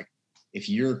of it. Like,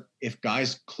 if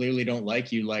guys clearly don't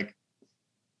like you, like,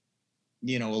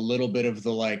 a little bit of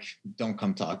the, like, don't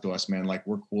come talk to us, man. Like,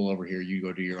 we're cool over here. You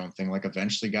go do your own thing. Like,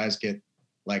 eventually guys get,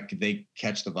 like, they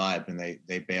catch the vibe and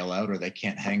they bail out, or they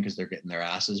can't hang because they're getting their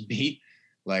asses beat.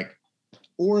 Like,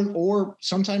 or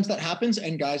sometimes that happens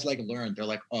and guys like learn. They're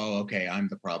like, oh, okay, I'm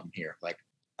the problem here. Like,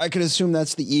 I could assume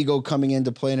that's the ego coming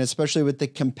into play, and especially with the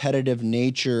competitive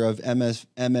nature of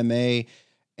MMA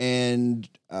and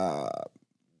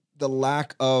the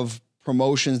lack of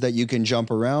promotions that you can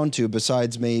jump around to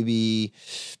besides maybe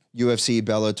UFC,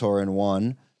 Bellator, and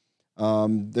ONE.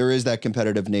 There is that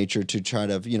competitive nature to try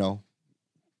to,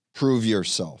 prove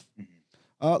yourself.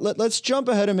 Let's jump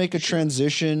ahead and make a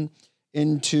transition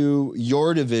into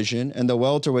your division and the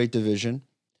welterweight division.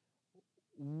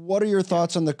 What are your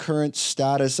thoughts on the current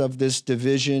status of this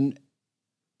division?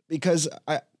 Because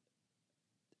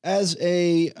as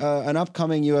an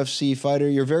upcoming UFC fighter,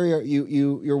 you're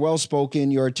you're well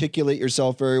spoken. You articulate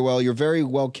yourself very well. You're very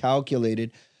well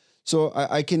calculated. So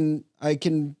I can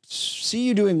see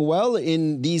you doing well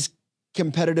in these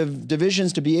competitive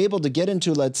divisions to be able to get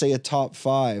into, let's say, a top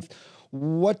 5.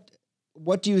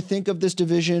 What do you think of this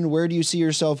division? Where do you see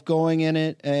yourself going in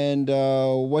it? And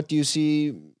what do you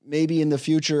see maybe in the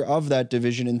future of that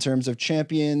division in terms of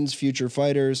champions, future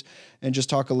fighters, and just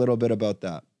talk a little bit about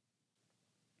that?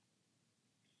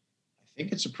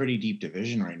 think it's a pretty deep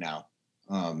division right now.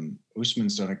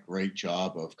 Usman's done a great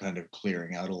job of kind of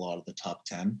clearing out a lot of the top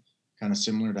 10, kind of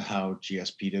similar to how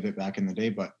GSP did it back in the day.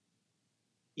 But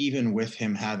even with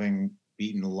him having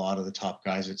beaten a lot of the top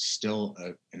guys, it's still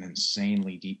an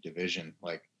insanely deep division.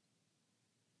 Like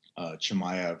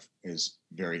Chimaev is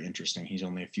very interesting. He's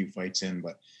only a few fights in,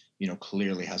 but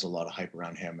clearly has a lot of hype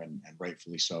around him, and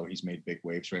rightfully so. He's made big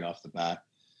waves right off the bat.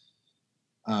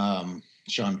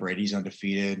 Sean Brady's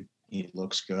undefeated. He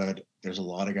looks good. There's a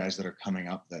lot of guys that are coming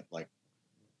up that like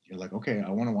you're like, okay, I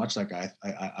want to watch that guy.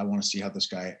 I want to see how this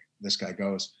guy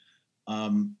goes.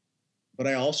 But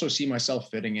I also see myself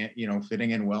fitting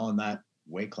in well in that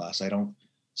weight class. I don't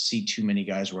see too many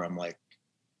guys where I'm like,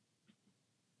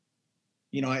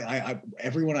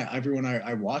 everyone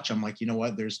I watch, I'm like, you know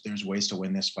what, there's ways to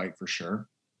win this fight for sure.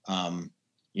 I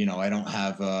don't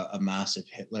have a massive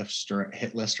hit list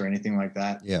or anything like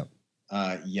that. Yeah.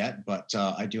 Yet, but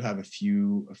I do have a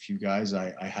few guys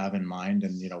I have in mind,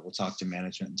 and we'll talk to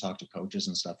management and talk to coaches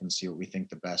and stuff and see what we think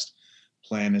the best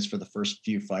plan is for the first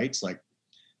few fights. Like,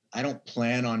 I don't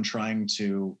plan on trying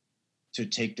to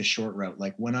take the short route.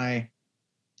 Like when I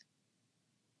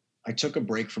took a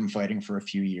break from fighting for a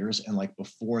few years, and like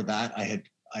before that, I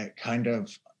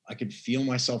could feel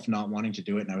myself not wanting to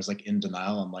do it, and I was like in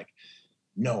denial. I'm like,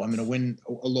 no, I'm going to win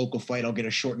a local fight. I'll get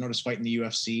a short notice fight in the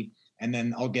UFC. And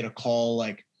then I'll get a call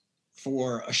like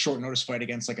for a short notice fight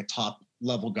against like a top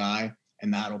level guy,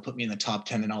 and that'll put me in the top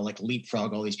 10, and I'll like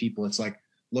leapfrog all these people. It's like,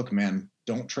 look, man,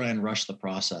 don't try and rush the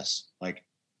process. Like,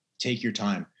 take your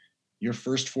time. Your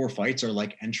first 4 fights are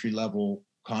like entry level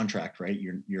contract, right?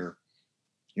 You're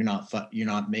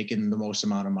not making the most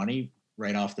amount of money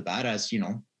right off the bat, as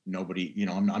nobody,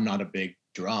 I'm not a big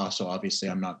draw, so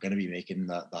obviously I'm not going to be making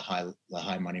the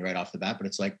high money right off the bat. But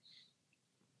it's like,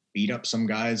 beat up some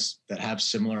guys that have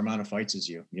similar amount of fights as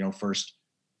you. First,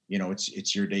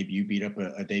 it's your debut, beat up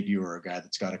a debut or a guy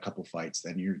that's got a couple fights.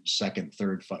 Then your second,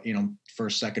 third fight,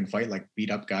 first, second fight, like beat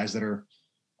up guys that are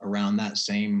around that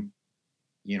same,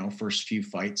 first few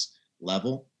fights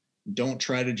level. Don't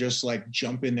try to just like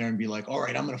jump in there and be like, all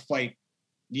right, I'm going to fight,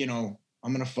 I'm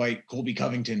going to fight Colby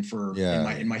Covington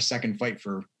in my second fight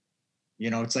for,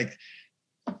 it's like,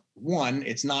 one,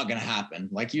 it's not going to happen.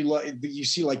 Like you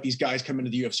see like these guys come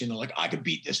into the UFC and they're like, I could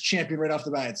beat this champion right off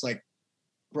the bat. It's like,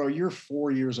 bro, you're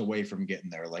 4 years away from getting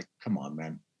there. Like, come on,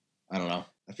 man. I don't know.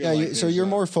 I feel like so you're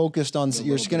more focused on,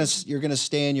 you're going to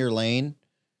stay in your lane,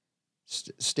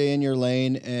 stay in your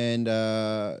lane and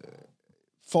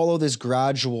follow this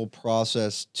gradual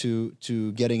process to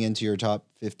getting into your top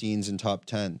 15s and top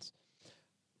 10s.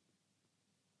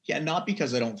 Yeah. Not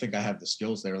because I don't think I have the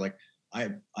skills there. Like,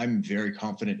 I'm very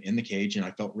confident in the cage, and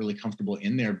I felt really comfortable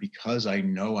in there because I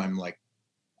know I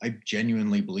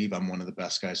genuinely believe I'm one of the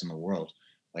best guys in the world.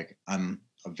 Like, I'm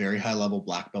a very high level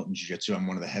black belt in jiu-jitsu. I'm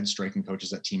one of the head striking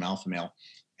coaches at Team Alpha Male.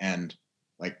 And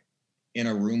like in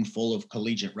a room full of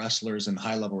collegiate wrestlers and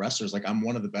high level wrestlers, like I'm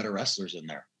one of the better wrestlers in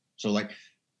there. So like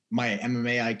my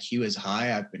MMA IQ is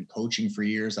high. I've been coaching for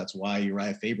years. That's why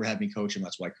Uriah Faber had me coach him.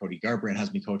 That's why Cody Garbrandt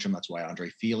has me coach him. That's why Andre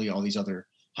Feely, all these other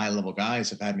high level guys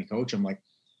have had me coach. I'm like,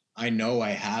 I know I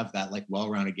have that like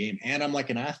well-rounded game, and I'm like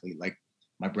an athlete. Like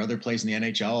my brother plays in the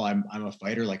NHL. I'm a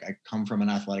fighter. Like I come from an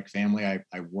athletic family. I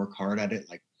work hard at it.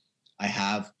 Like I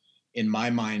have in my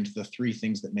mind, the 3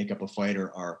 things that make up a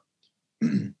fighter are,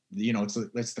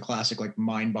 it's the classic, like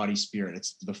mind, body, spirit.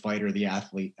 It's the fighter, the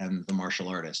athlete, and the martial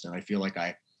artist. And I feel like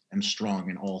I am strong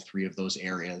in all 3 of those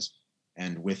areas.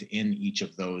 And within each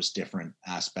of those different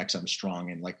aspects, I'm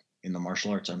strong in, like in the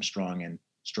martial arts, I'm strong in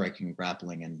striking,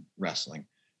 grappling, and wrestling.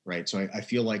 Right. So I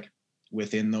feel like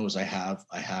within those, I have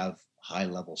high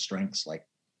level strengths. Like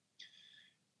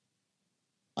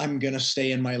I'm going to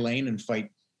stay in my lane and fight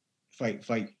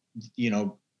my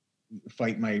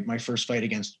first fight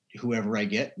against whoever I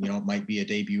get. It might be a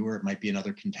debuter, it might be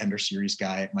another contender series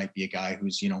guy. It might be a guy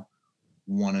who's, 1-0,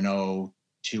 2-0,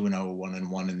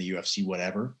 1-1 in the UFC,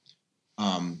 whatever.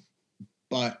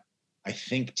 But I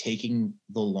think taking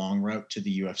the long route to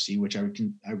the UFC, which I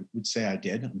would say I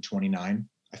did. I'm 29.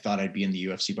 I thought I'd be in the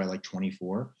UFC by like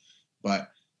 24, but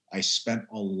I spent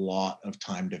a lot of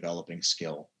time developing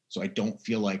skill. So I don't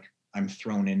feel like I'm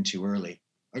thrown in too early.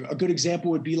 A good example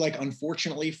would be like,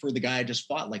 unfortunately for the guy I just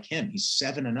fought, like him, he's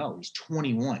 7-0, he's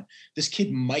 21. This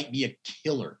kid might be a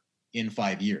killer in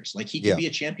 5 years. Like he could be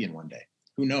a champion one day.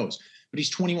 Who knows? But he's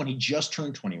 21. He just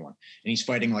turned 21, and he's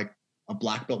fighting like a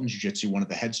black belt in jiu-jitsu, one of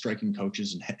the head striking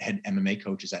coaches and head MMA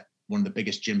coaches at one of the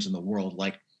biggest gyms in the world.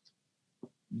 Like,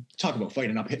 talk about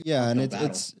fighting up. Yeah. And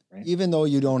it's right? Even though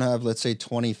you don't have, let's say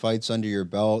 20 fights under your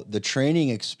belt, the training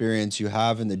experience you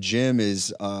have in the gym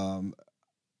is,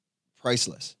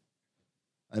 priceless.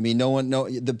 I mean, no one know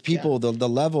the people, the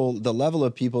level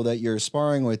of people that you're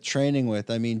sparring with, training with.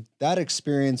 I mean, that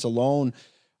experience alone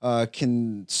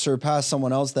can surpass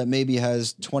someone else that maybe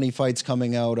has 20 fights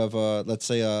coming out of let's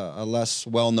say a less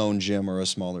well-known gym or a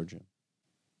smaller gym.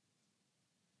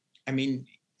 I mean,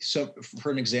 so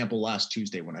for an example, last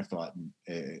Tuesday when I fought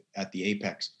at the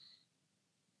Apex,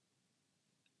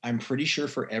 I'm pretty sure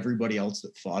for everybody else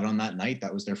that fought on that night,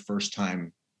 that was their first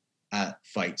time at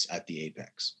fights at the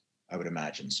Apex. I would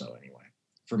imagine so anyway.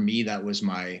 For me, that was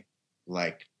my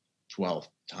like 12th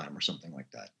time or something like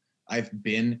that. I've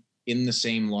been in the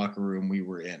same locker room we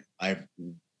were in. I've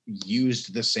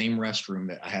used the same restroom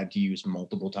that I had to use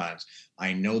multiple times.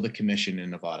 I know the commission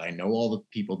in Nevada. I know all the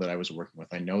people that I was working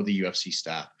with. I know the UFC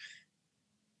staff.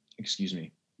 Excuse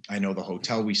me. I know the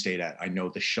hotel we stayed at. I know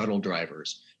the shuttle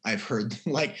drivers. I've heard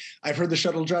the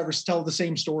shuttle drivers tell the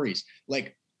same stories.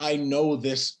 Like, I know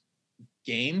this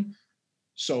game.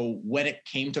 So when it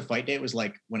came to fight day, it was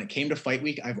like when it came to fight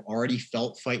week, I've already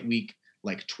felt fight week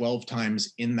like 12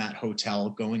 times in that hotel,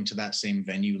 going to that same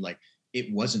venue. Like,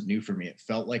 it wasn't new for me. It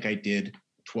felt like I did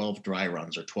 12 dry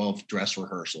runs or 12 dress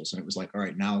rehearsals. And it was like, all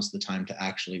right, now is the time to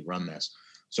actually run this.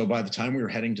 So by the time we were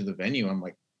heading to the venue, I'm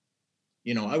like,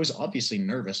 you know, I was obviously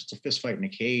nervous. It's a fist fight in a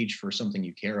cage for something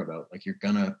you care about. Like,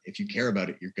 if you care about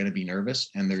it, you're going to be nervous,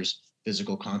 and there's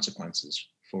physical consequences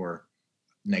for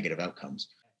negative outcomes.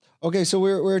 Okay, so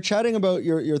we're chatting about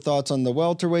your thoughts on the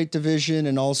welterweight division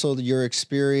and also your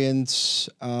experience,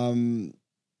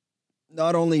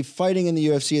 not only fighting in the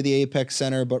UFC at the Apex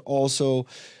Center, but also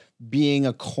being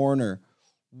a corner.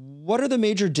 What are the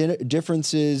major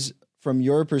differences from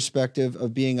your perspective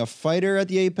of being a fighter at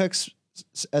the Apex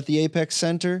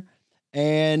Center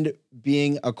and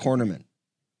being a cornerman?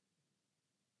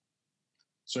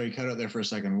 So you cut out there for a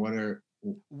second. What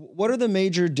are the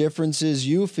major differences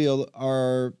you feel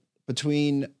are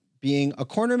between being a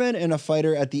cornerman and a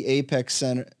fighter at the Apex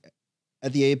Center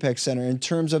in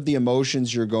terms of the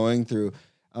emotions you're going through?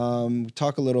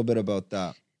 Talk a little bit about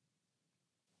that.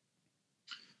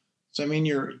 So, I mean,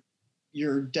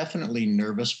 you're definitely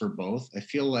nervous for both. I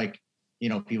feel like, you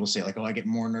know, people say like, oh, I get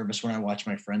more nervous when I watch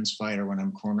my friends fight or when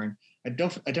I'm cornering. I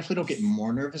definitely don't get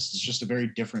more nervous. It's just a very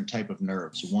different type of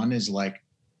nerves. One is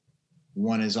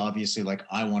obviously like,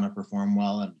 I want to perform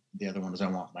well. And the other one is I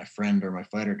want my friend or my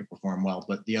fighter to perform well.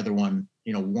 But the other one,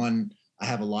 you know, I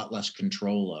have a lot less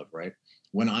control of, right?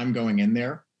 When I'm going in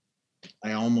there,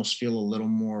 I almost feel a little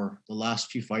more, the last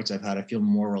few fights I've had, I feel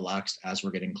more relaxed as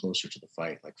we're getting closer to the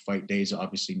fight. Like, fight day is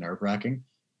obviously nerve-wracking,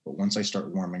 but once I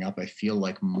start warming up, I feel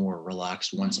like more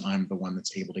relaxed once I'm the one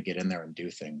that's able to get in there and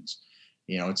do things.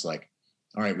 You know, it's like,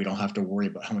 all right, we don't have to worry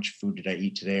about how much food did I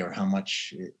eat today or how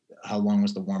long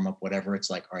was the warm up, whatever. It's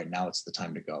like, all right, now it's the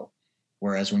time to go.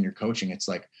 Whereas when you're coaching, it's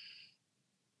like,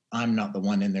 I'm not the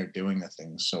one in there doing the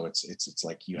things. So it's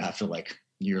like, you have to, like,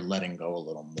 you're letting go a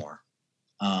little more.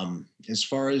 As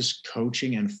far as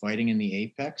coaching and fighting in the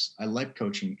Apex, I like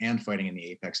coaching and fighting in the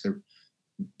Apex.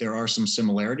 There are some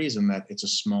similarities in that it's a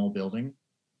small building.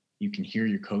 You can hear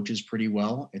your coaches pretty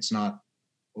well. It's not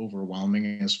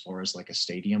overwhelming as far as like a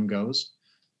stadium goes.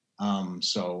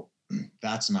 So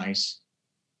that's nice.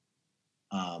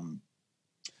 Do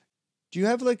you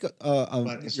have like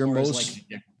your most?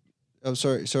 Oh,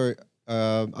 sorry.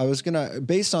 I was gonna,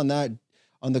 based on that,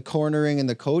 on the cornering and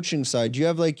the coaching side, do you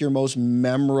have like your most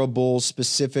memorable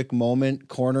specific moment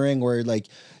cornering where like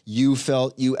you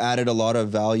felt you added a lot of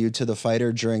value to the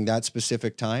fighter during that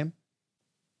specific time?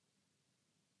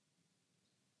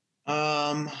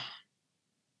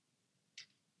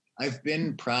 I've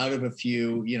been proud of a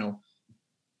few, you know,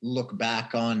 look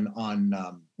back on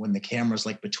when the camera's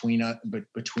like between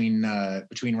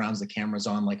rounds, the camera's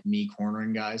on, like me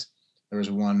cornering guys. There was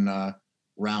one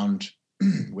round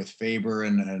with Faber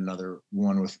and another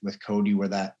one with Cody where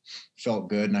that felt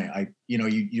good. And I you know,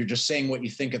 you're just saying what you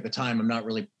think at the time. I'm not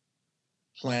really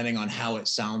planning on how it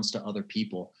sounds to other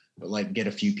people, but like get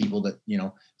a few people that, you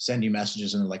know, send you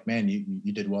messages and they're like, man,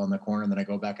 you did well in the corner. And then I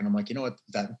go back and I'm like, you know what,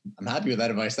 I'm happy with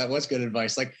that advice. That was good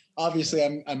advice. Like, obviously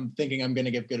I'm thinking I'm going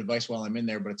to give good advice while I'm in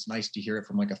there, but it's nice to hear it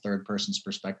from like a third person's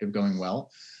perspective going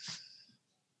well.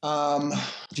 Do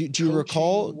you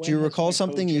recall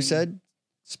something you said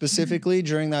specifically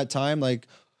during that time? Like,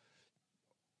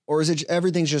 or is it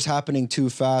everything's just happening too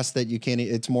fast that you can't,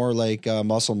 it's more like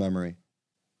muscle memory?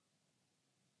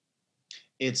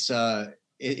 It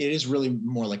is really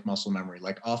more like muscle memory.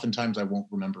 Like, oftentimes I won't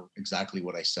remember exactly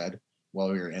what I said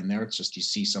while we were in there. It's just, you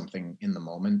see something in the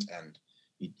moment and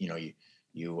you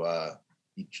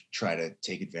try to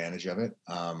take advantage of it.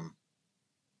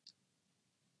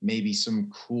 Maybe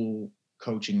some cool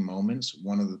coaching moments.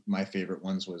 One of my favorite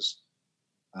ones was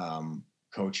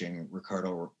coaching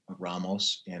Ricardo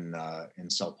Ramos in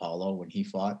Sao Paulo when he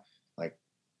fought. Like,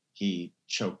 he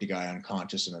choked a guy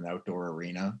unconscious in an outdoor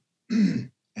arena,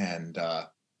 and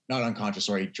not unconscious.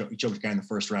 Sorry, he choked a guy in the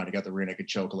first round. He got the rear naked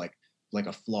choke, like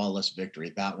a flawless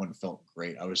victory. That one felt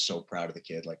great. I was so proud of the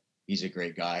kid. Like, he's a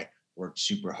great guy. Worked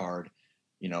super hard.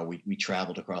 You know, we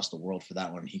traveled across the world for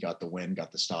that one. He got the win,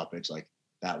 got the stoppage. Like,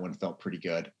 that one felt pretty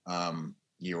good.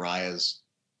 Uriah's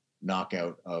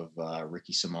knockout of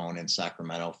Ricky Simone in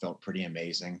Sacramento felt pretty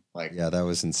amazing. Like, yeah, that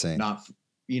was insane. Not,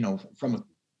 you know, from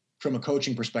a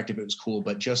coaching perspective, it was cool,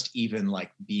 but just even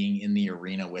like being in the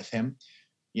arena with him,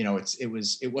 you know,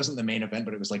 it wasn't the main event,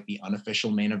 but it was like the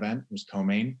unofficial main event. It was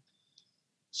co-main.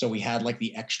 So we had like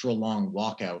the extra long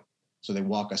walkout. So they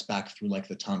walk us back through like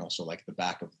the tunnel. So like the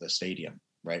back of the stadium.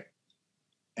 Right.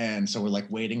 And so we're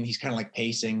like waiting. He's kind of like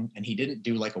pacing, and he didn't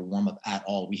do like a warm up at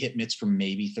all. We hit mitts for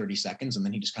maybe 30 seconds, and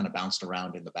then he just kind of bounced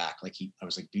around in the back. Like, I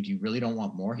was like, dude, you really don't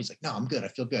want more? He's like, no, I'm good. I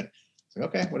feel good. It's like,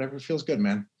 okay, whatever feels good,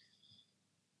 man.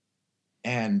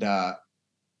 And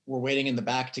we're waiting in the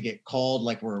back to get called.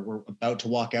 Like, we're about to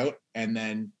walk out, and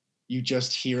then you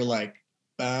just hear like,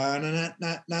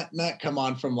 come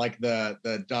on from like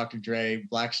the Dr. Dre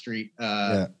Blackstreet,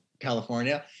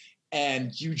 California.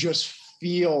 And you just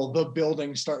feel the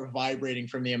building start vibrating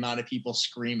from the amount of people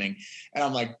screaming. And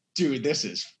I'm like, dude, this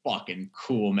is fucking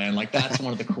cool, man. Like, that's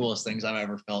one of the coolest things I've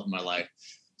ever felt in my life.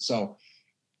 So,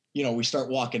 you know, we start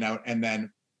walking out, and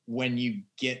then when you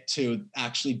get to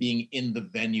actually being in the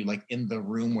venue, like in the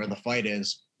room where the fight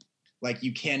is, like,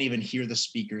 you can't even hear the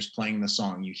speakers playing the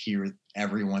song. You hear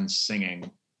everyone singing.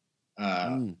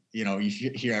 You know, you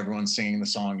hear everyone singing the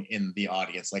song in the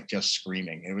audience, like just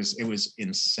screaming. It was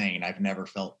insane. I've never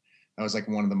felt, that was like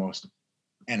one of the most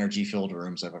energy filled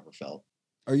rooms I've ever felt.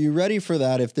 Are you ready for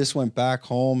that? If this went back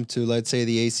home to, let's say,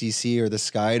 the ACC or the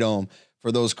Sky Dome,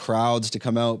 for those crowds to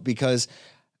come out, because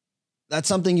that's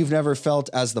something you've never felt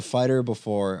as the fighter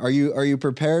before. Are you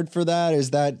prepared for that?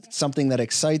 Is that something that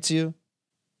excites you?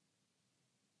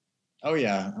 Oh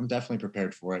yeah, I'm definitely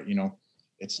prepared for it. You know,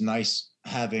 it's nice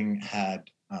having had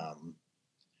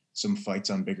some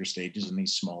fights on bigger stages in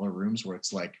these smaller rooms where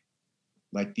it's like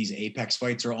these Apex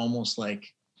fights are almost like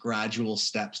gradual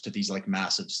steps to these like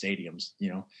massive stadiums.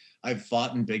 You know, I've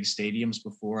fought in big stadiums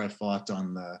before. I fought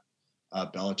on the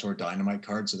Bellator Dynamite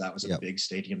card. So that was a big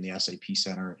stadium, the SAP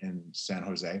Center in San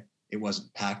Jose. It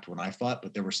wasn't packed when I fought,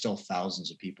 but there were still thousands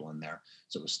of people in there.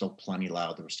 So it was still plenty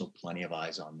loud. There were still plenty of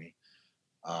eyes on me.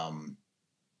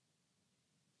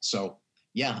 So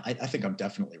yeah, I think I'm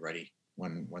definitely ready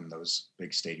when those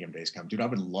big stadium days come. Dude, I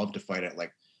would love to fight at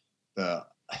like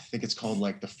I think it's called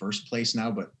like the First Place now,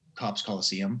 but Cops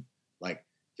Coliseum. Like,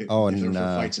 and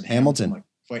fights in Hamilton. Like,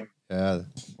 fight. Yeah,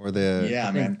 or the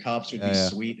man, Cops would be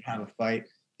sweet. Have a fight.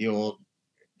 The old,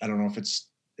 I don't know if it's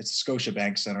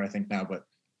Scotiabank Center, I think now, but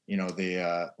you know,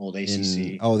 the old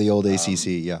ACC. The old ACC,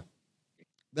 yeah.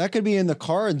 That could be in the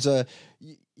cards.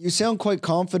 You sound quite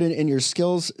confident in your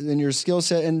skills, in your skill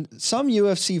set, and some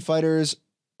UFC fighters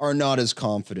are not as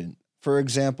confident. For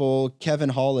example, Kevin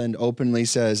Holland openly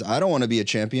says, I don't want to be a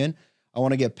champion. I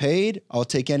want to get paid. I'll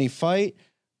take any fight.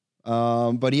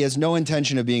 But he has no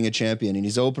intention of being a champion, and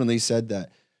he's openly said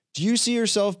that. Do you see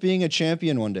yourself being a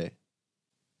champion one day?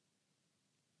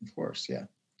 Of course, yeah.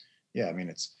 Yeah, I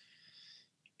mean,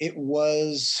 it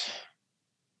was,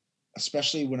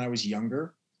 especially when I was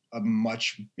younger, a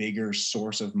much bigger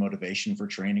source of motivation for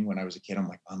training. When I was a kid, I'm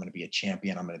like, I'm going to be a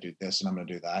champion. I'm going to do this and I'm going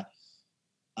to do that.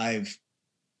 I've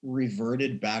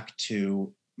reverted back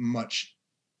to much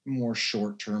more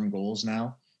short-term goals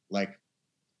now. Like,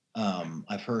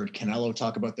 I've heard Canelo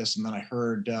talk about this, and then I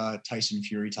heard Tyson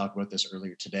Fury talk about this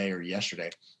earlier today or yesterday,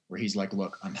 where he's like,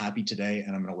 look, I'm happy today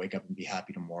and I'm going to wake up and be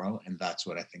happy tomorrow. And that's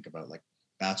what I think about. Like,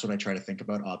 that's what I try to think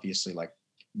about. Obviously, like,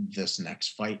 this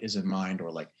next fight is in mind,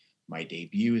 or like my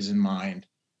debut is in mind.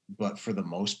 But for the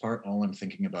most part, all I'm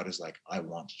thinking about is like, I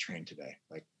want to train today.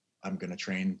 Like, I'm going to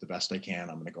train the best I can.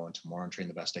 I'm going to go in tomorrow and train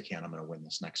the best I can. I'm going to win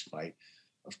this next fight.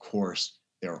 Of course,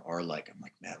 there are like, I'm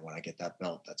like, man, when I get that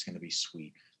belt, that's going to be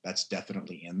sweet. That's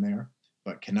definitely in there.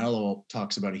 But Canelo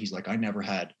talks about it. He's like, I never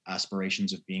had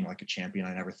aspirations of being like a champion.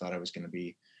 I never thought I was going to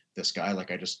be this guy. Like,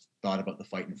 I just thought about the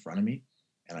fight in front of me,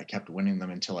 and I kept winning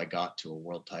them until I got to a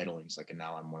world title. And he's like, and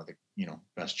now I'm one of the, you know,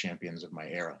 best champions of my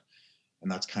era. And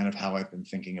that's kind of how I've been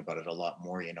thinking about it a lot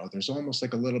more. You know, there's almost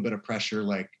like a little bit of pressure.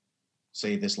 Like,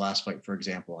 say this last fight, for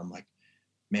example, I'm like,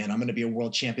 man, I'm going to be a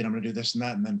world champion. I'm going to do this and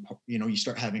that. And then, you know, you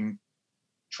start having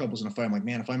troubles in a fight. I'm like,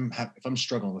 man, if I'm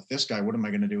struggling with this guy, what am I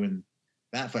going to do in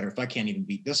that fight? Or if I can't even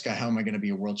beat this guy, how am I going to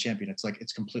be a world champion? It's like,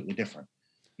 it's completely different.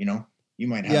 You know, You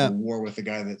might have a war with a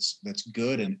guy that's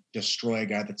good and destroy a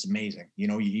guy that's amazing. You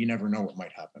know, you never know what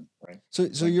might happen, right? So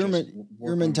like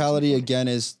your mentality again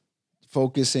is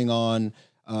focusing on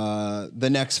the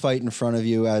next fight in front of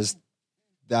you as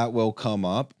that will come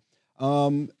up.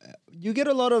 You get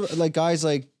a lot of like guys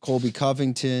like Colby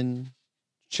Covington,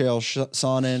 Chael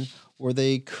Sonnen, where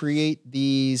they create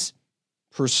these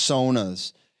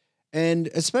personas, and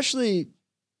especially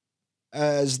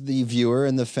as the viewer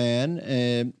and the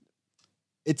fan,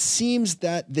 it seems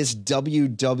that this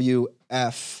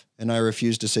WWF, and I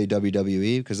refuse to say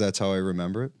WWE because that's how I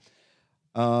remember it.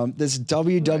 This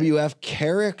WWF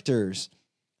characters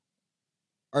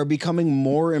are becoming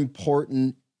more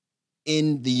important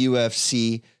in the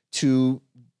UFC to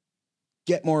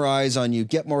get more eyes on you,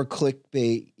 get more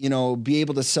clickbait, you know, be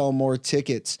able to sell more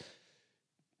tickets.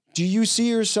 Do you see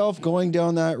yourself going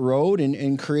down that road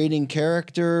and creating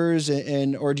characters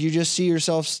or do you just see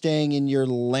yourself staying in your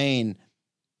lane?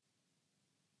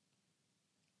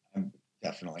 I'm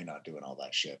definitely not doing all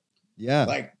that shit. Yeah.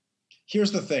 Like,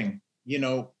 here's the thing, you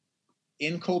know,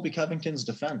 in Colby Covington's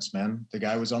defense, man, the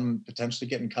guy was on potentially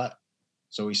getting cut.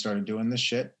 So he started doing this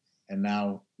shit. And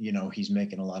now, you know, he's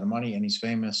making a lot of money and he's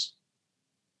famous.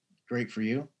 Great for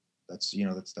you. That's, you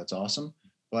know, that's awesome.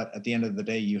 But at the end of the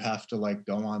day, you have to like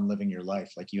go on living your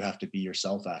life. Like you have to be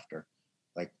yourself after.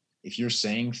 Like if you're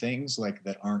saying things like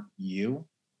that aren't you,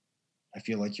 I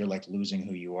feel like you're like losing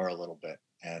who you are a little bit.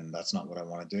 And that's not what I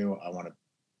want to do. I want to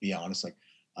be honest. Like,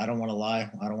 I don't want to lie.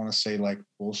 I don't want to say like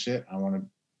bullshit. I want to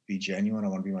be genuine. I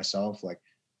want to be myself. Like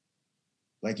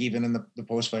even in the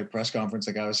post-fight press conference,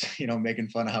 like I was, you know, making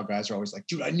fun of how guys are always like,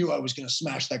 dude, I knew I was going to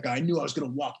smash that guy. I knew I was going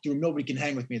to walk through him. Nobody can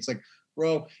hang with me. It's like,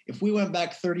 bro, if we went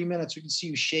back 30 minutes, we can see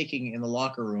you shaking in the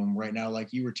locker room right now.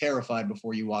 Like you were terrified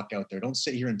before you walked out there. Don't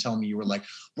sit here and tell me you were like,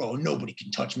 bro, nobody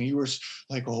can touch me. You were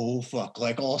like, oh, fuck,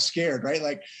 like all scared, right?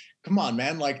 Like, come on,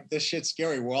 man. Like this shit's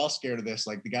scary. We're all scared of this.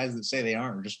 Like the guys that say they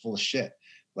aren't are just full of shit.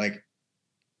 Like,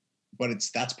 but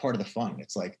that's part of the fun.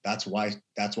 It's like, that's why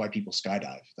people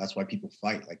skydive. That's why people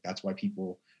fight. Like, that's why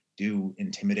people do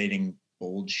intimidating,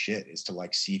 bold shit, is to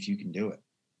like, see if you can do it.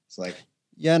 It's like,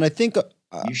 yeah. And I think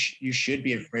you should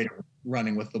be afraid of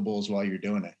running with the bulls while you're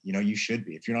doing it. You know, you should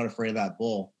be. If you're not afraid of that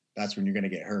bull, that's when you're going to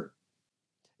get hurt.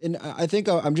 And I think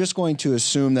I'm just going to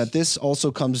assume that this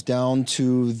also comes down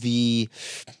to the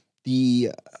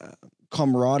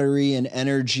camaraderie and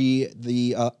energy,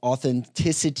 the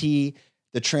authenticity,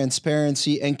 the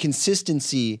transparency and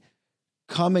consistency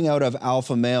coming out of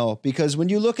alpha male. Because when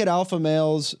you look at alpha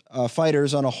males,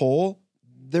 fighters on a whole,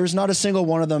 there's not a single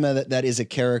one of them that is a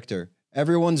character.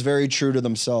 Everyone's very true to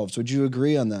themselves. Would you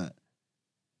agree on that?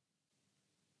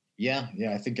 Yeah.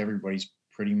 I think everybody's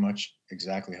pretty much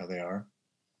exactly how they are.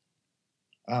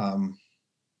 I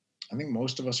think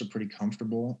most of us are pretty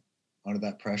comfortable under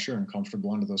that pressure and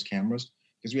comfortable under those cameras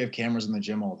because we have cameras in the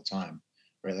gym all the time.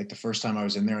 Right. Like the first time I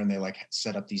was in there and they like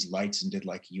set up these lights and did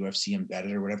like UFC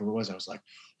embedded or whatever it was, I was like,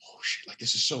 oh shit, like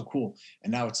this is so cool.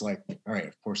 And now it's like, all right,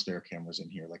 of course there are cameras in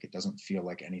here. Like it doesn't feel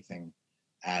like anything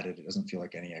added. It doesn't feel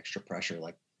like any extra pressure.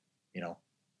 Like, you know,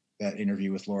 that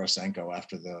interview with Laura Senko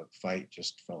after the fight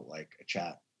just felt like a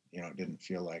chat. You know, it didn't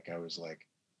feel like I was like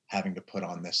having to put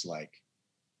on this like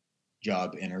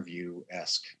job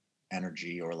interview-esque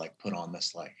energy or like put on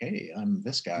this like, hey, I'm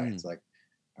this guy. It's like,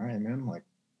 all right, man, like,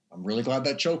 I'm really glad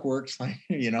that choke works. Like,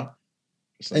 you know,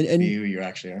 just like and be who you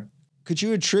actually are. Could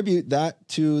you attribute that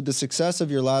to the success of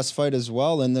your last fight as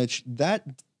well? And that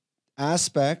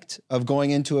aspect of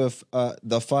going into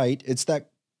the fight, it's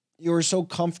that you're so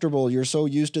comfortable, you're so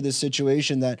used to this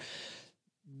situation that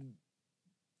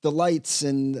the lights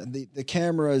and the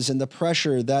cameras and the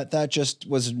pressure that just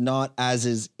was not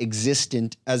as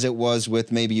existent as it was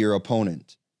with maybe your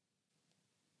opponent.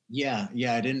 Yeah.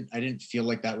 I didn't feel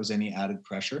like that was any added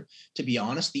pressure. To be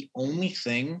honest, the only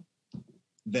thing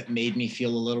that made me feel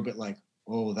a little bit like,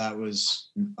 oh, that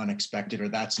was unexpected or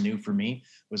that's new for me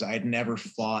was I've only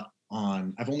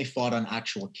fought on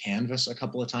actual canvas a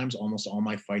couple of times. Almost all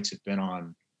my fights have been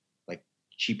on like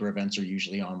cheaper events are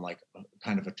usually on like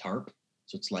kind of a tarp.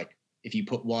 So it's like, if you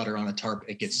put water on a tarp,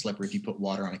 it gets slippery. If you put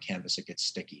water on a canvas, it gets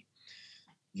sticky.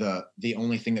 The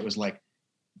only thing that was like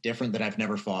different that I've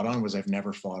never fought on was I've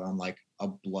never fought on like a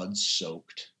blood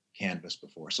soaked canvas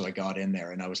before. So I got in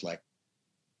there and I was like,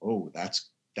 oh, that's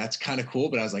kind of cool.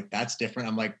 But I was like, that's different.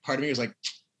 I'm like, part of me was like,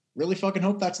 really fucking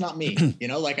hope that's not me. You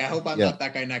know, like I hope I'm not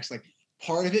that guy next. Like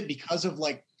part of it because of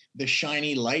like the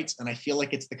shiny lights. And I feel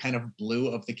like it's the kind of blue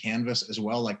of the canvas as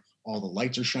well. Like all the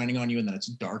lights are shining on you and then it's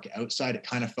dark outside. It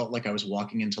kind of felt like I was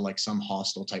walking into like some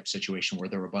hostel type situation where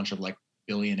there were a bunch of like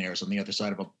billionaires on the other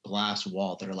side of a glass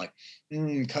wall that are like,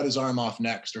 cut his arm off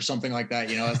next or something like that,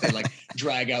 you know, as they like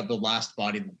drag out the last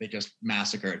body that they just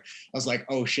massacred. I was like,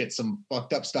 oh shit, some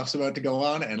fucked up stuff's about to go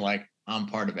on, and like I'm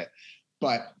part of it.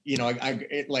 But you know,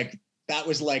 it like that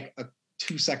was like a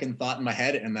 2-second thought in my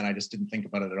head, and then I just didn't think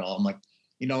about it at all. I'm like,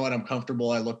 you know what, I'm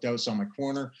comfortable. I looked out, saw my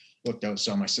corner, looked out,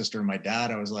 saw my sister and my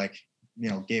dad. I was like, you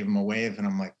know, gave him a wave, and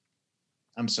I'm like,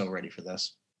 I'm so ready for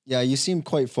this. Yeah, you seem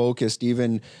quite focused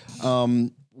even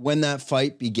when that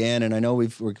fight began. And I know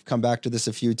we've come back to this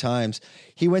a few times.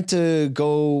 He went to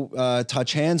go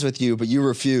touch hands with you, but you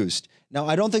refused. Now,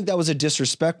 I don't think that was a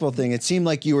disrespectful thing. It seemed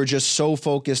like you were just so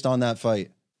focused on that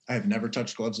fight. I have never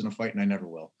touched gloves in a fight, and I never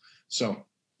will. So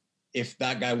if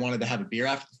that guy wanted to have a beer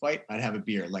after the fight, I'd have a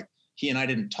beer. Like, he and I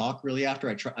didn't talk really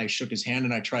after. I shook his hand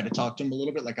and I tried to talk to him a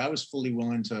little bit. Like, I was fully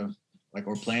willing to, like,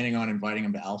 we're planning on inviting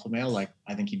him to Alpha Male. Like,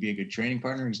 I think he'd be a good training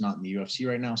partner. He's not in the UFC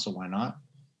right now, so why not?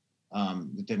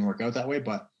 It didn't work out that way,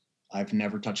 but I've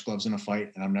never touched gloves in a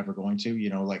fight, and I'm never going to. You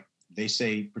know, like they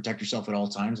say, protect yourself at all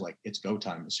times. Like, it's go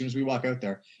time. As soon as we walk out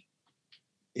there,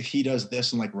 if he does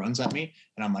this and like runs at me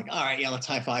and I'm like, all right, yeah, let's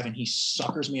high five, and he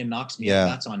suckers me and knocks me out,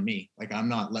 that's on me. Like, I'm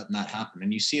not letting that happen.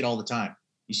 And you see it all the time.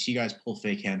 You see guys pull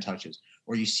fake hand touches,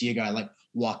 or you see a guy like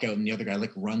walk out and the other guy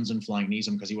like runs and flying knees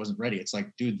him because he wasn't ready. It's like,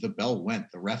 dude, the bell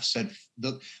went. The ref said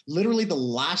literally the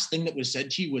last thing that was said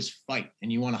to you was fight.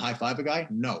 And you want to high five a guy?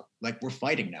 No, like, we're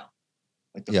fighting now.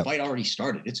 Like, the fight already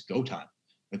started. It's go time.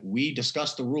 Like, we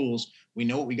discussed the rules. We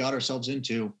know what we got ourselves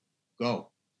into.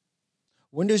 Go.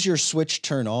 When does your switch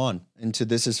turn on into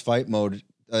this is fight mode?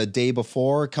 A day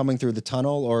before coming through the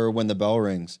tunnel, or when the bell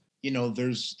rings? You know,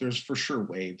 there's for sure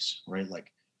waves, right? Like,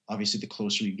 obviously the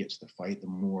closer you get to the fight, the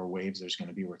more waves there's going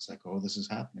to be where it's like, oh, this is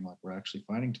happening. Like, we're actually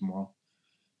fighting tomorrow.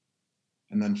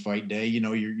 And then fight day, you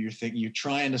know, you're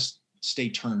trying to stay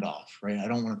turned off, right? I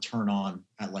don't want to turn on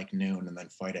at like noon and then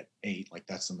fight at 8. Like,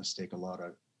 that's the mistake a lot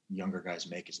of younger guys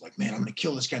make, is like, man, I'm going to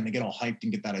kill this guy. And they get all hyped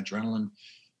and get that adrenaline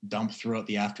dump throughout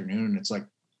the afternoon. And it's like,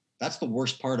 that's the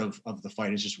worst part of the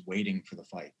fight, is just waiting for the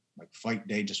fight. Like, fight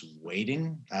day, just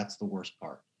waiting. That's the worst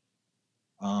part.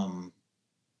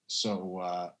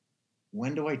 So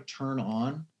when do I turn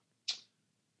on?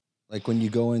 Like, when you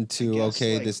go into,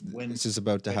 okay, like this is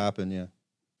about to happen. Yeah.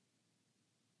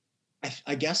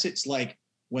 I guess it's like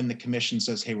when the commission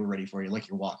says, hey, we're ready for you. Like,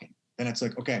 you're walking. Then it's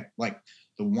like, okay, like,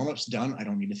 the warm-up's done. I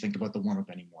don't need to think about the warm-up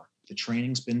anymore. The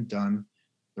training's been done.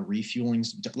 The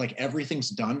refueling's like, everything's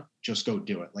done. Just go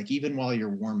do it. Like, even while you're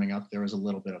warming up, there was a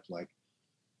little bit of like,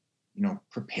 you know,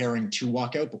 preparing to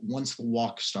walk out. But once the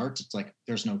walk starts, it's like,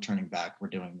 there's no turning back. We're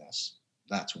doing this.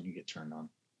 That's when you get turned on.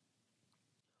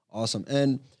 Awesome.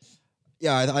 And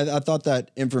yeah, I thought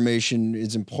that information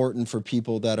is important for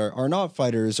people that are not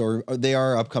fighters, or they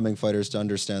are upcoming fighters, to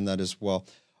understand that as well.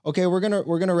 Okay, we're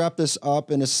gonna wrap this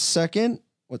up in a second.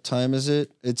 What time is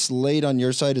it? It's late on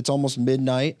your side. It's almost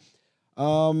midnight.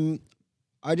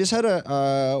 I just had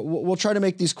we'll try to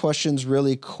make these questions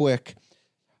really quick.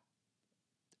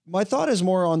 My thought is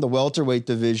more on the welterweight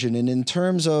division, and in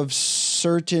terms of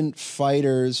certain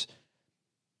fighters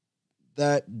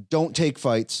that don't take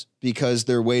fights because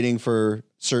they're waiting for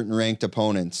certain ranked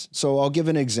opponents. So I'll give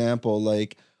an example.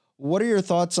 Like, what are your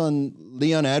thoughts on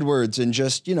Leon Edwards? And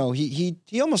just, you know, he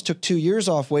almost took 2 years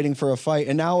off waiting for a fight,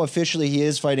 and now officially he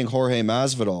is fighting Jorge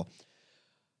Masvidal.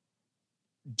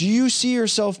 Do you see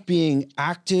yourself being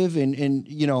active in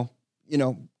you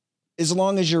know, as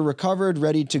long as you're recovered,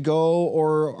 ready to go,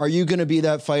 or are you going to be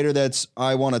that fighter that's,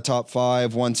 I want a top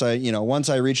 5 once I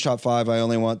reach top 5, I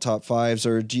only want top 5s?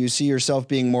 Or do you see yourself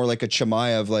being more like a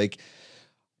Chimaev, like,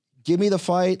 give me the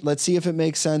fight, let's see if it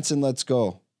makes sense, and let's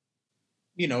go?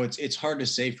 You know, it's hard to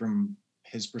say from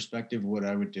his perspective what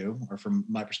I would do, or from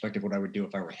my perspective what I would do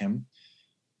if I were him.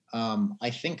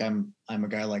 I think I'm a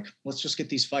guy like, let's just get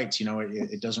these fights. You know,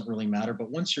 it doesn't really matter.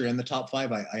 But once you're in the top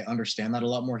 5, I understand that a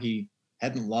lot more. He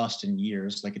hadn't lost in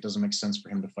years. Like, it doesn't make sense for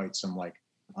him to fight some like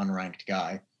unranked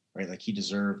guy, right? Like, he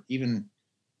deserved, even,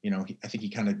 you know, I think he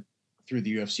kind of threw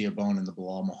the UFC a bone in the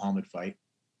Bilal Muhammad fight.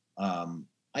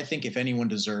 I think if anyone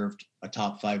deserved a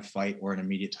top 5 fight or an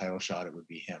immediate title shot, it would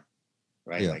be him,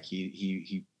 right? Yeah. Like,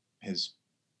 he has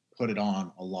put it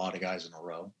on a lot of guys in a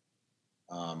row.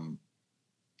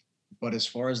 But as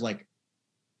far as like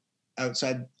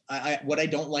outside, what I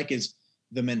don't like is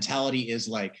the mentality is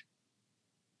like,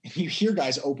 you hear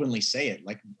guys openly say it.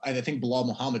 Like, I think Bilal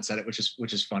Muhammad said it, which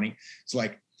is funny. It's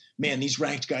like, man, these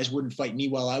ranked guys wouldn't fight me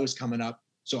while I was coming up,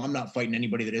 so I'm not fighting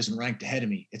anybody that isn't ranked ahead of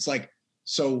me. It's like,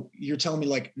 so you're telling me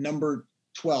like number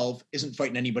 12 isn't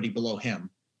fighting anybody below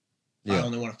him. Yeah. I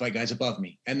only want to fight guys above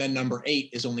me. And then number 8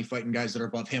 is only fighting guys that are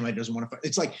above him. I doesn't want to fight.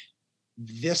 It's like,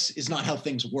 this is not how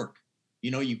things work.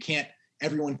 You know,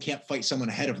 everyone can't fight someone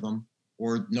ahead of them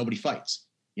or nobody fights.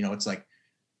 You know, it's like,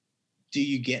 do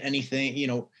you get anything? You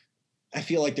know, I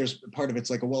feel like there's part of it's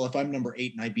like, well, if I'm number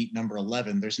 8 and I beat number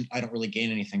 11, I don't really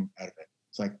gain anything out of it.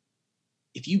 It's like,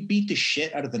 if you beat the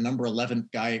shit out of the number 11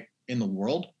 guy in the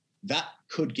world, that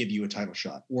could give you a title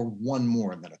shot or one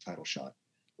more than a title shot,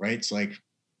 right? It's like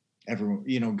everyone,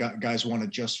 you know, guys want to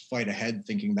just fight ahead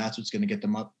thinking that's what's going to get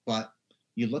them up. But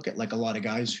you look at like a lot of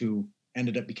guys who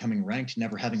ended up becoming ranked,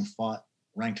 never having fought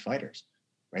ranked fighters,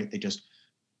 right? They just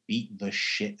beat the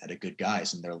shit out of good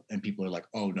guys. And people are like,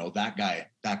 oh no, that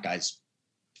guy's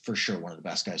for sure one of the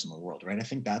best guys in the world, right? I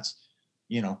think that's,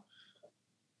 you know,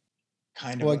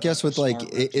 kind of. Well, I guess with like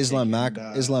Islam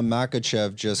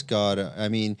Makhachev just got, I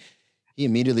mean, he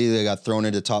immediately got thrown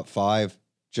into top 5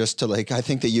 just to like, I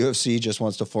think the UFC just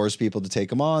wants to force people to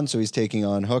take him on. So he's taking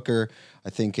on Hooker, I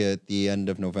think at the end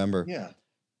of November. Yeah.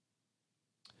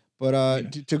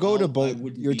 But to go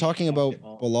to, you're talking about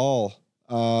Belal.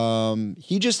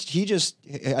 He just,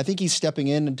 I think he's stepping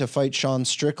in to fight Sean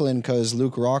Strickland because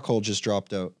Luke Rockhold just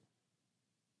dropped out.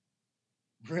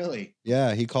 Really?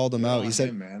 Yeah, he called him out. He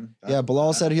said,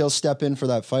 Belal said he'll step in for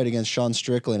that fight against Sean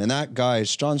Strickland. And that guy,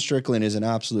 Sean Strickland, is an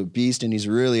absolute beast, and he's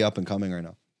really up and coming right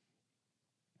now.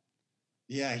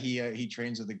 Yeah, he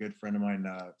trains with a good friend of mine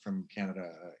from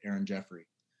Canada, Aaron Jeffrey.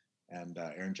 And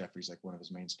Aaron Jeffrey's like one of his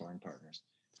main sparring partners.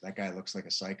 That guy looks like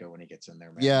a psycho when he gets in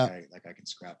there, man. Yeah. That guy can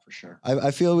scrap for sure. I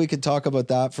feel we could talk about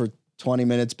that for 20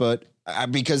 minutes, but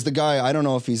because the guy, I don't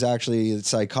know if he's actually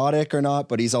psychotic or not,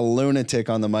 but he's a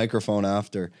lunatic on the microphone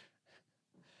after.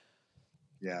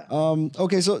 Yeah.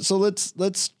 Okay. So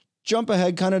let's jump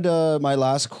ahead kind of to my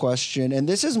last question. And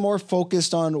this is more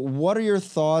focused on what are your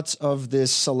thoughts of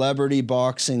this celebrity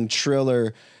boxing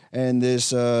Triller and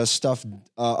this stuff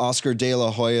Oscar De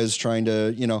La Hoya is trying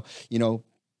to,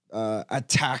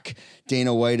 attack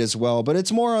Dana White as well, but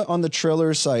it's more on the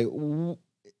Triller side.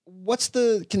 What's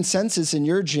the consensus in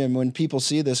your gym when people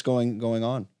see this going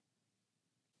on?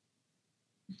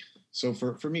 So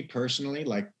for me personally,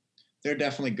 like there are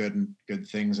definitely good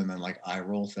things. And then like eye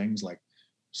roll things, like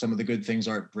some of the good things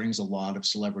are it brings a lot of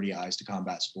celebrity eyes to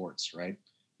combat sports, right?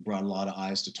 Brought a lot of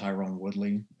eyes to Tyrone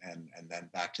Woodley and then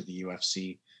back to the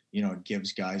UFC. You know, it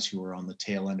gives guys who are on the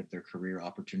tail end of their career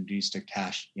opportunities to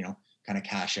cash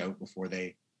out before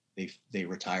they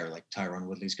retire. Like Tyrone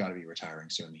Woodley's got to be retiring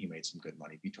soon. He made some good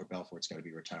money. Vitor Belfort's got to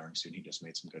be retiring soon. He just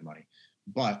made some good money.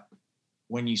 But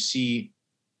when you see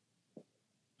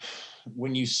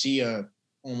a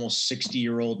almost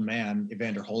 60-year-old man,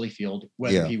 Evander Holyfield,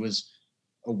 whether he was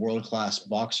a world-class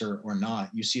boxer or not,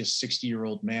 you see a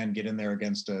 60-year-old man get in there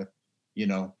against a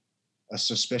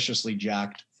suspiciously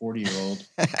jacked 40-year-old.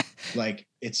 Like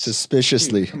it's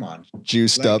suspiciously, dude, come on,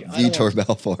 juiced up Vitor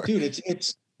Belfort. Dude,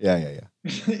 it's yeah.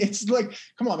 It's like,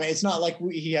 come on, man. It's not like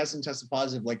he hasn't tested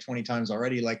positive like 20 times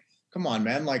already. Like, come on,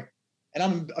 man. Like, and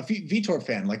I'm a Vitor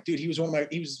fan. Like, dude,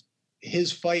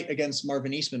 his fight against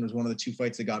Marvin Eastman was one of the 2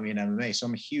 fights that got me in MMA. So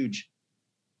I'm a huge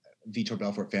Vitor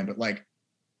Belfort fan. But like,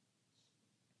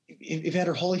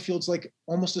 Evander Holyfield's like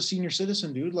almost a senior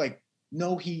citizen, dude. Like,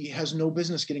 no, he has no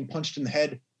business getting punched in the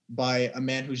head by a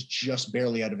man who's just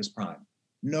barely out of his prime.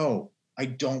 No, I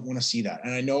don't want to see that.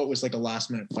 And I know it was like a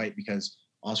last-minute fight because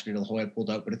Oscar De La Hoya pulled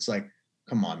out, but it's like,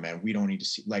 come on, man, we don't need to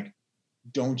see, like,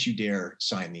 don't you dare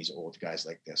sign these old guys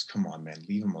like this. Come on, man,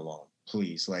 leave them alone,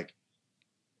 please. Like,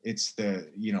 it's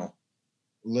the,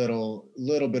 little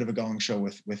bit of a gong show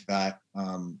with that.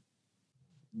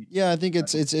 Yeah, I think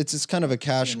it's kind of a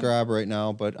cash grab right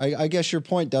now, but I guess your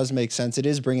point does make sense. It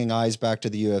is bringing eyes back to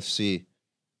the UFC.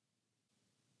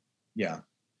 Yeah,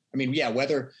 I mean, yeah,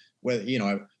 whether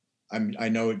I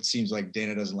know it seems like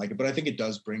Dana doesn't like it, but I think it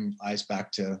does bring eyes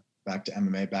back to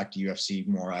MMA, back to UFC,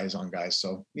 more eyes on guys.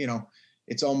 So,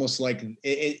 it's almost like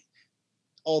it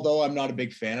although I'm not a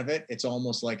big fan of it, it's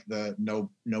almost like the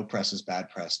no press is bad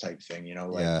press type thing,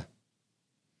 like,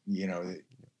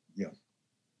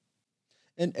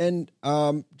 And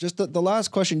just the last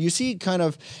question, you see kind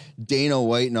of Dana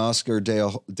White and Oscar De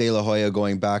La Hoya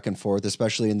going back and forth,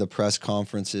 especially in the press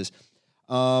conferences.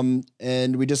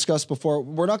 And we discussed before,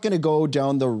 we're not going to go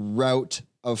down the route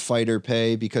of fighter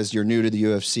pay because you're new to the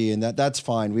UFC, and that's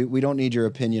fine. We don't need your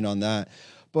opinion on that.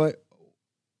 But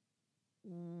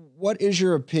what is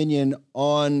your opinion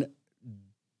on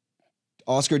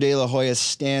Oscar De La Hoya's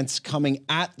stance coming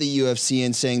at the UFC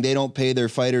and saying they don't pay their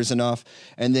fighters enough?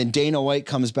 And then Dana White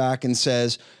comes back and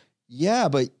says, yeah,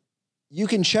 but you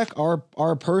can check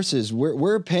our purses.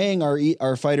 We're paying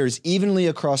our fighters evenly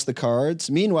across the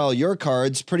cards. Meanwhile, your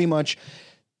cards, pretty much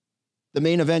the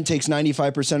main event takes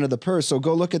 95% of the purse. So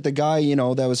go look at the guy,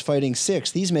 that was fighting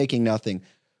 6th. He's making nothing.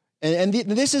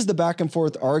 This is the back and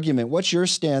forth argument. What's your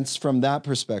stance from that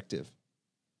perspective?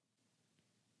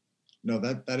 No,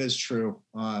 that is true.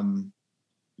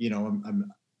 You know,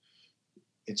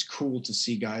 it's cool to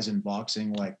see guys in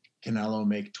boxing like Canelo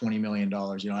make $20 million.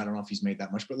 You know, I don't know if he's made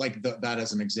that much, but like that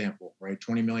as an example, right?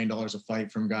 $20 million a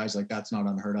fight from guys like that's not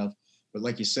unheard of. But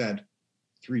like you said,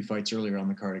 3 fights earlier on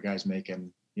the card, a guy's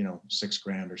making, you know,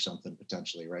 $6,000 or something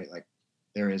potentially, right? Like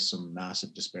there is some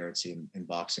massive disparity in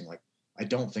boxing. Like I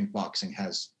don't think boxing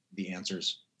has the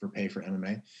answers for pay for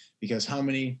MMA, because how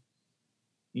many,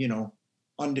 you know,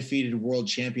 undefeated world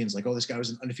champions, like, oh, this guy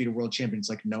was an undefeated world champion. It's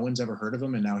like no one's ever heard of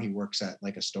him, and now he works at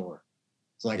like a store.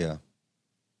 It's like, yeah.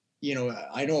 You know,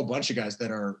 I know a bunch of guys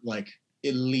that are like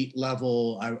elite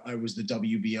level. I was the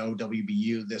WBO,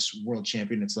 WBU, this world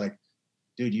champion. It's like,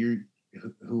 dude,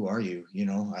 who are you? You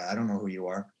know, I don't know who you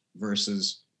are.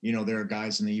 Versus, you know, there are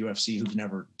guys in the UFC who've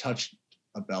never touched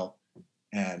a belt,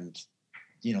 and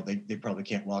you know, they probably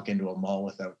can't walk into a mall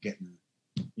without getting,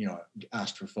 you know,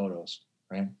 asked for photos,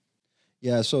 right?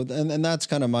 Yeah. So, and that's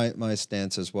kind of my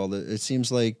stance as well. It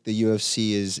seems like the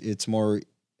UFC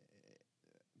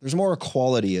there's more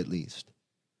equality, at least.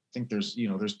 I think there's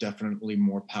definitely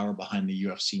more power behind the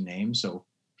UFC name. So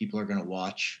people are going to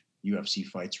watch UFC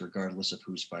fights regardless of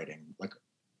who's fighting. Like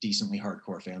decently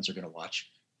hardcore fans are going to watch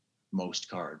most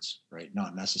cards, right?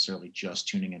 Not necessarily just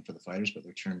tuning in for the fighters, but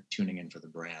they're tuning in for the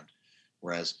brand.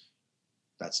 Whereas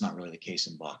that's not really the case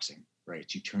in boxing, right?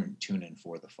 You tune in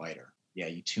for the fighter. Yeah,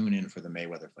 you tune in for the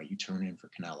Mayweather fight. You tune in for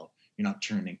Canelo. You're not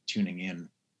tuning in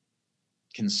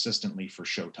consistently for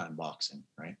Showtime boxing,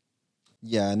 right?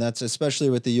 Yeah, and that's especially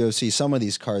with the UFC. Some of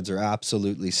these cards are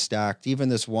absolutely stacked. Even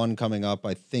this one coming up,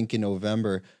 I think in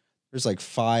November, there's like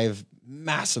 5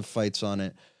 massive fights on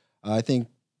it. I think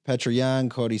Petr Yan,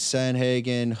 Cody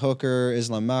Sandhagen, Hooker,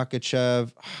 Islam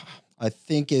Makhachev. I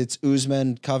think it's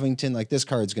Usman, Covington. Like this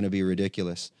card's going to be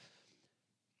ridiculous.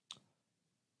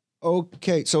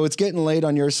 Okay, so it's getting late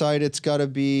on your side. It's got to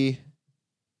be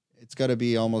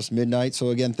almost midnight. So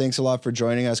again, thanks a lot for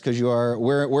joining us, because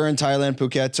we're in Thailand,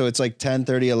 Phuket, so it's like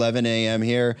 10:30, 11 a.m.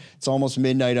 here. It's almost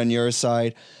midnight on your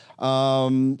side.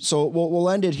 So we'll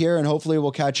end it here, and hopefully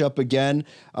we'll catch up again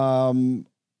on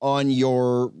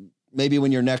maybe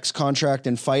when your next contract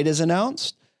and fight is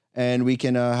announced, and we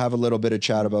can have a little bit of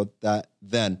chat about that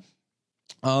then.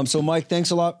 So Mike, thanks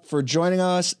a lot for joining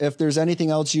us. If there's anything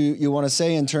else you want to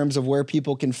say in terms of where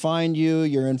people can find you,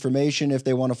 your information, if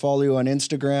they want to follow you on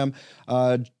Instagram,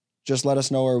 just let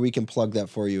us know, or we can plug that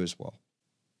for you as well.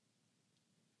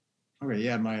 Okay.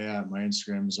 Yeah. My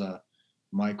Instagram's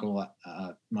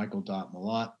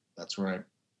Michael.Malott. That's where I,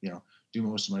 do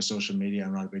most of my social media.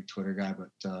 I'm not a big Twitter guy,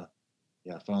 but,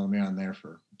 yeah, follow me on there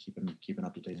for keeping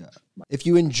up to date. Yeah. If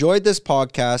you enjoyed this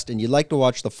podcast and you'd like to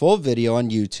watch the full video on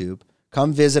YouTube,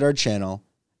 come visit our channel,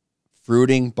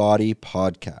 Fruiting Body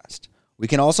Podcast. We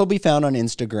can also be found on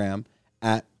Instagram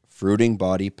at Fruiting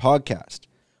Body Podcast.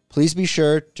 Please be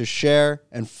sure to share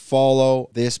and follow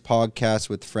this podcast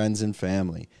with friends and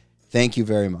family. Thank you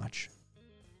very much.